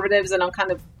much preservatives and all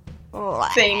kind of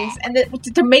things. And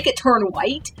to make it turn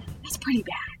white, that's pretty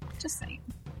bad. Just saying.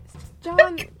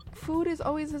 John, food is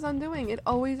always his undoing. It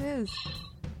always is.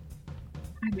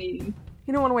 I mean...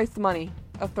 You don't want to waste the money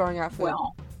of throwing out food.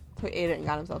 Well... So he ate it and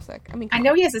got himself sick. I mean, I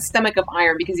know he has a stomach of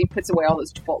iron because he puts away all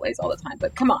those Chipotles all the time,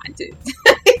 but come on, dude.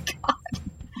 God.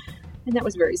 And that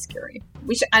was very scary.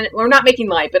 We're not making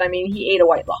light, but I mean, he ate a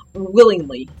white log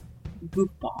willingly.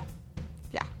 Goofball.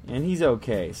 Yeah. And he's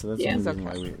okay, so that's the reason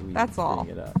why we that's bring all.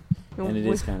 it up. And it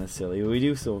is kind of silly.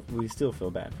 We still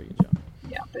feel bad for you, John.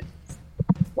 Yeah, but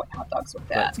what hot dogs were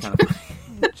bad? That's kind of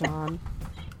funny. John.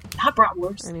 Hot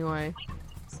bratwurst. Anyway.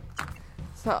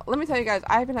 So, let me tell you guys,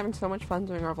 I've been having so much fun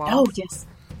doing our vlog. Oh, yes.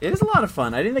 It is a lot of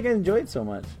fun. I didn't think I enjoyed it so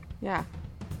much. Yeah.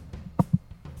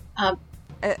 I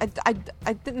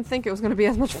didn't think it was going to be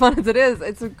as much fun as it is.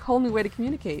 It's a whole new way to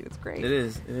communicate. It's great. It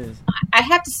is. I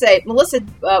have to say, Melissa,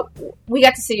 we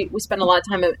spent a lot of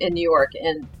time in New York,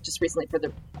 and just recently for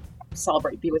the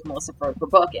Be With Melissa for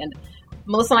book, and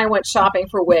Melissa and I went shopping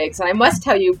for wigs, and I must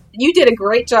tell you, you did a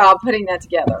great job putting that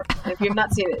together. And if you have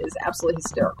not seen it, it is absolutely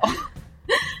hysterical.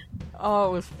 Oh,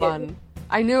 it was fun.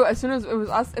 I knew as soon as it was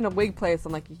us in a wig place,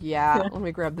 I'm like, yeah, let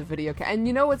me grab the video camera. And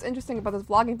you know what's interesting about this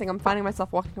vlogging thing? I'm finding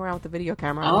myself walking around with the video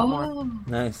camera a lot more.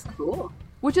 Nice. Cool.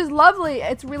 Which is lovely.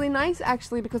 It's really nice,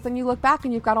 actually, because then you look back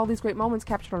and you've got all these great moments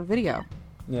captured on video.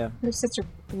 Yeah. It's such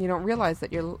and you don't realize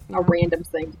that you're a random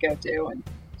thing to go to, and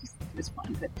it was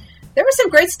fun. But there was some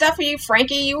great stuff for you,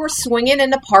 Frankie. You were swinging in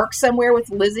the park somewhere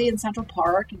with Lizzie in Central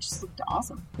Park, and just looked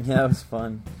awesome. Yeah, it was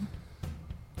fun.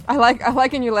 I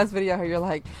like in your last video how you're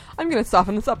like, I'm going to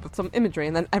soften this up with some imagery,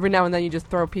 and then every now and then you just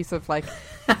throw a piece of like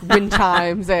wind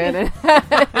chimes in, and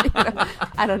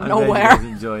out of nowhere. I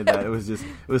enjoyed that. It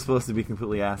was supposed to be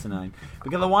completely asinine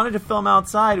because I wanted to film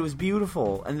outside. It was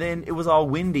beautiful, and then it was all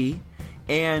windy,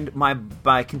 and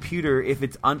my computer, if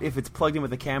it's plugged in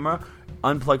with the camera,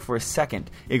 unplugged for a second,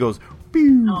 it goes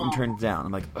and turns down.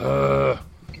 I'm like, ugh.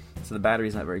 So the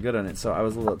battery's not very good on it. So I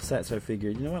was a little upset. So I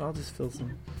figured, you know what? I'll just fill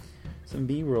some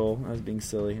B-roll. I was being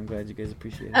silly. I'm glad you guys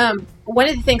appreciate it. One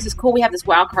of the things is cool. We have this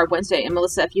Wild Card Wednesday, and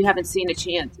Melissa, if you haven't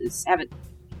haven't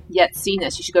yet seen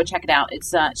this, you should go check it out.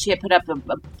 It's she had put up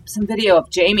some video of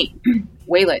Jamie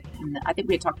Waylett, and I think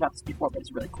we had talked about this before, but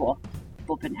it's really cool.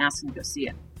 People have been asking to go see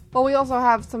it. Well, we also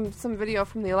have some video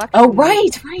from the election. Oh,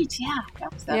 right, yeah.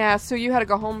 That was that. Yeah, so you had to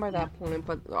go home by that point,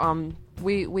 but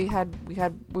we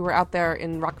were out there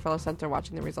in Rockefeller Center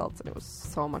watching the results, and it was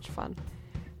so much fun.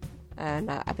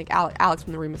 And I think Alex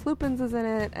from the Remus Lupins is in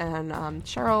it, and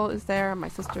Cheryl is there, and my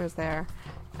sister is there,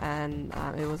 and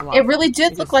it was a lot. It really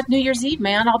did look like New Year's Eve,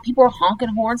 man. All people were honking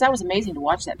horns. That was amazing to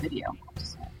watch that video.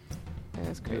 It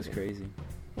was crazy. It was crazy.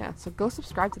 Yeah, so go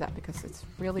subscribe to that because it's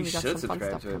really we got some fun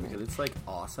stuff to it because it's like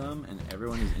awesome, and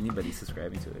everyone who's anybody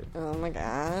subscribing to it. Oh my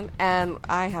god! And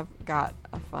I have got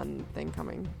a fun thing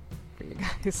coming for you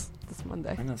guys this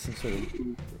Monday. I know some sort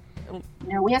of.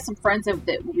 We have some friends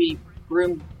that we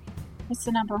groomed. What's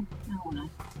the number? I don't want to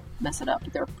mess it up,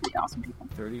 but they're pretty awesome people.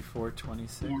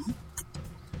 3426. Yeah.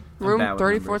 Room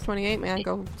 3428, man.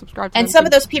 Go subscribe to And some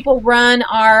of those people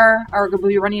are going to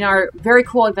be running our very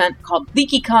cool event called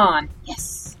LeakyCon.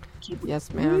 Yes.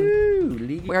 Yes, man.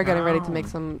 Woo, We're getting ready to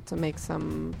make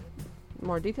some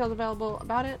more details available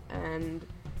about it, and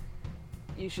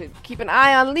you should keep an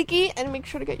eye on Leaky and make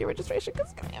sure to get your registration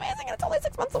because it's going to be amazing and it's only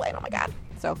 6 months away. Oh my god.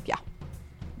 So, yeah.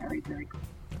 Very, very cool.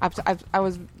 I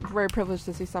was very privileged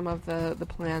to see some of the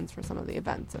plans for some of the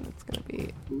events, and it's going to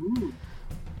be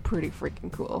pretty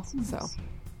freaking cool. So,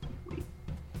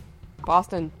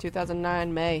 Boston,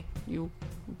 2009, May. You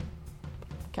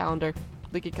calendar,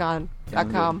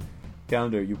 LeakyCon.com.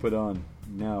 Calendar you put on.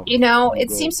 no. You know, it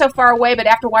Good. seems so far away, but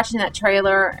after watching that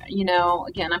trailer, you know,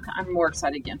 again, I'm more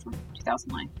excited again for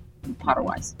 2009,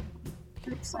 Potter-wise.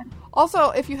 Very excited. Also,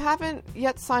 if you haven't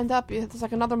yet signed up, there's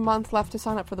like another month left to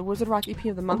sign up for the Wizard Rock EP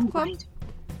of the Month Club.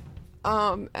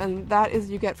 Right. And that is,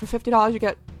 you get, for $50, you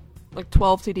get like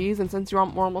 12 CDs, and since we're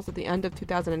almost at the end of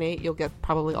 2008, you'll get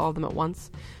probably all of them at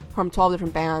once from 12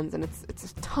 different bands, and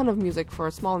it's a ton of music for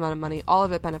a small amount of money. All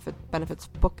of it benefits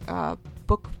book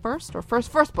first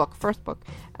book,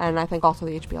 and I think also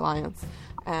the HB Alliance,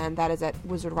 and that is at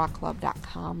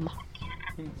wizardrockclub.com.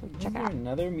 So check out.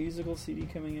 Another musical CD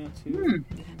coming out too.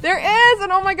 There is,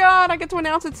 and oh my god, I get to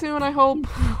announce it soon. I hope.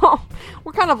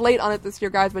 We're kind of late on it this year,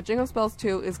 guys, but Jingle Spells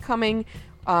 2 is coming.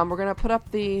 We're going to put up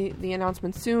the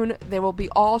announcement soon. They will be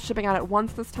all shipping out at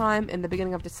once this time in the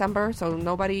beginning of December, so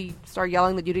nobody start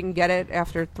yelling that you didn't get it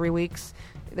after 3 weeks.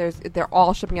 They're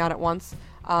all shipping out at once.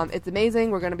 It's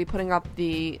amazing. We're going to be putting up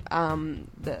the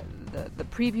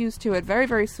previews to it very,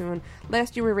 very soon.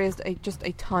 Last year we raised just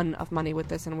a ton of money with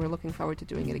this, and we're looking forward to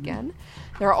doing it again.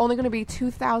 There are only going to be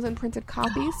 2,000 printed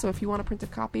copies, so if you want a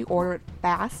printed copy, order it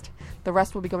fast. The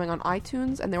rest will be going on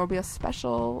iTunes, and there will be a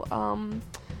special...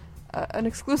 an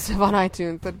exclusive on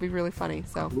iTunes that'd be really funny.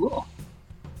 So Cool.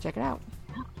 Check it out.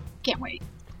 Can't wait.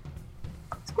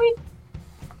 Squeak.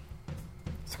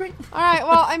 All right.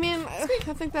 Well, I mean, I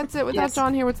think that's it. Without Yes.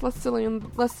 John here, it's less silly in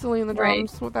the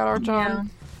drums. Right. Without our John,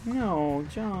 No,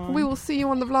 John. we will see you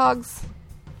on the vlogs.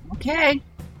 Okay.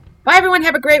 Bye, everyone.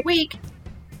 Have a great week.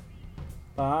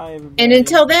 Bye, everybody. And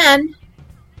until then,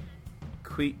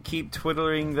 keep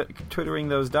twiddling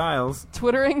those dials.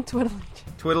 Twiddling.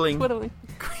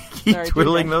 Keep Sorry,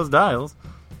 twiddling DJ. those dials.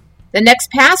 the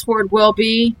next password will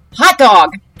be hot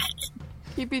dog.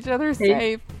 Keep each other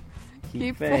safe.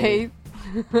 Keep faith.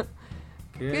 Good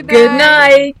Good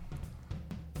night.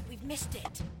 We've missed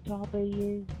it.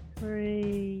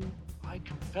 I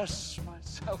confess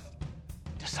myself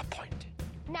disappointed.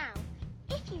 Now,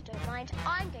 if you don't mind,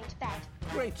 I'm going to bed.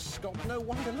 Great Scott, no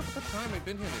wonder. Look at the time. We've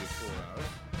been here nearly 4 hours.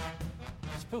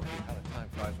 Spooky how the time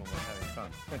flies when we're having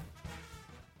fun.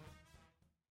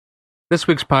 This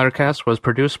week's podcast was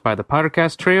produced by the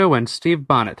Pottercast Trio and Steve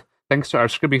Bonnet. Thanks to our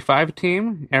Scribby 5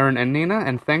 team, Aaron and Nina,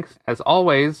 and thanks, as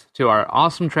always, to our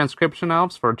awesome transcription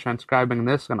elves for transcribing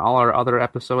this and all our other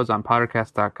episodes on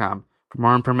Pottercast.com. For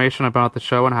more information about the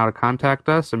show and how to contact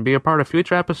us and be a part of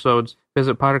future episodes,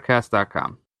 visit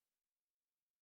Pottercast.com.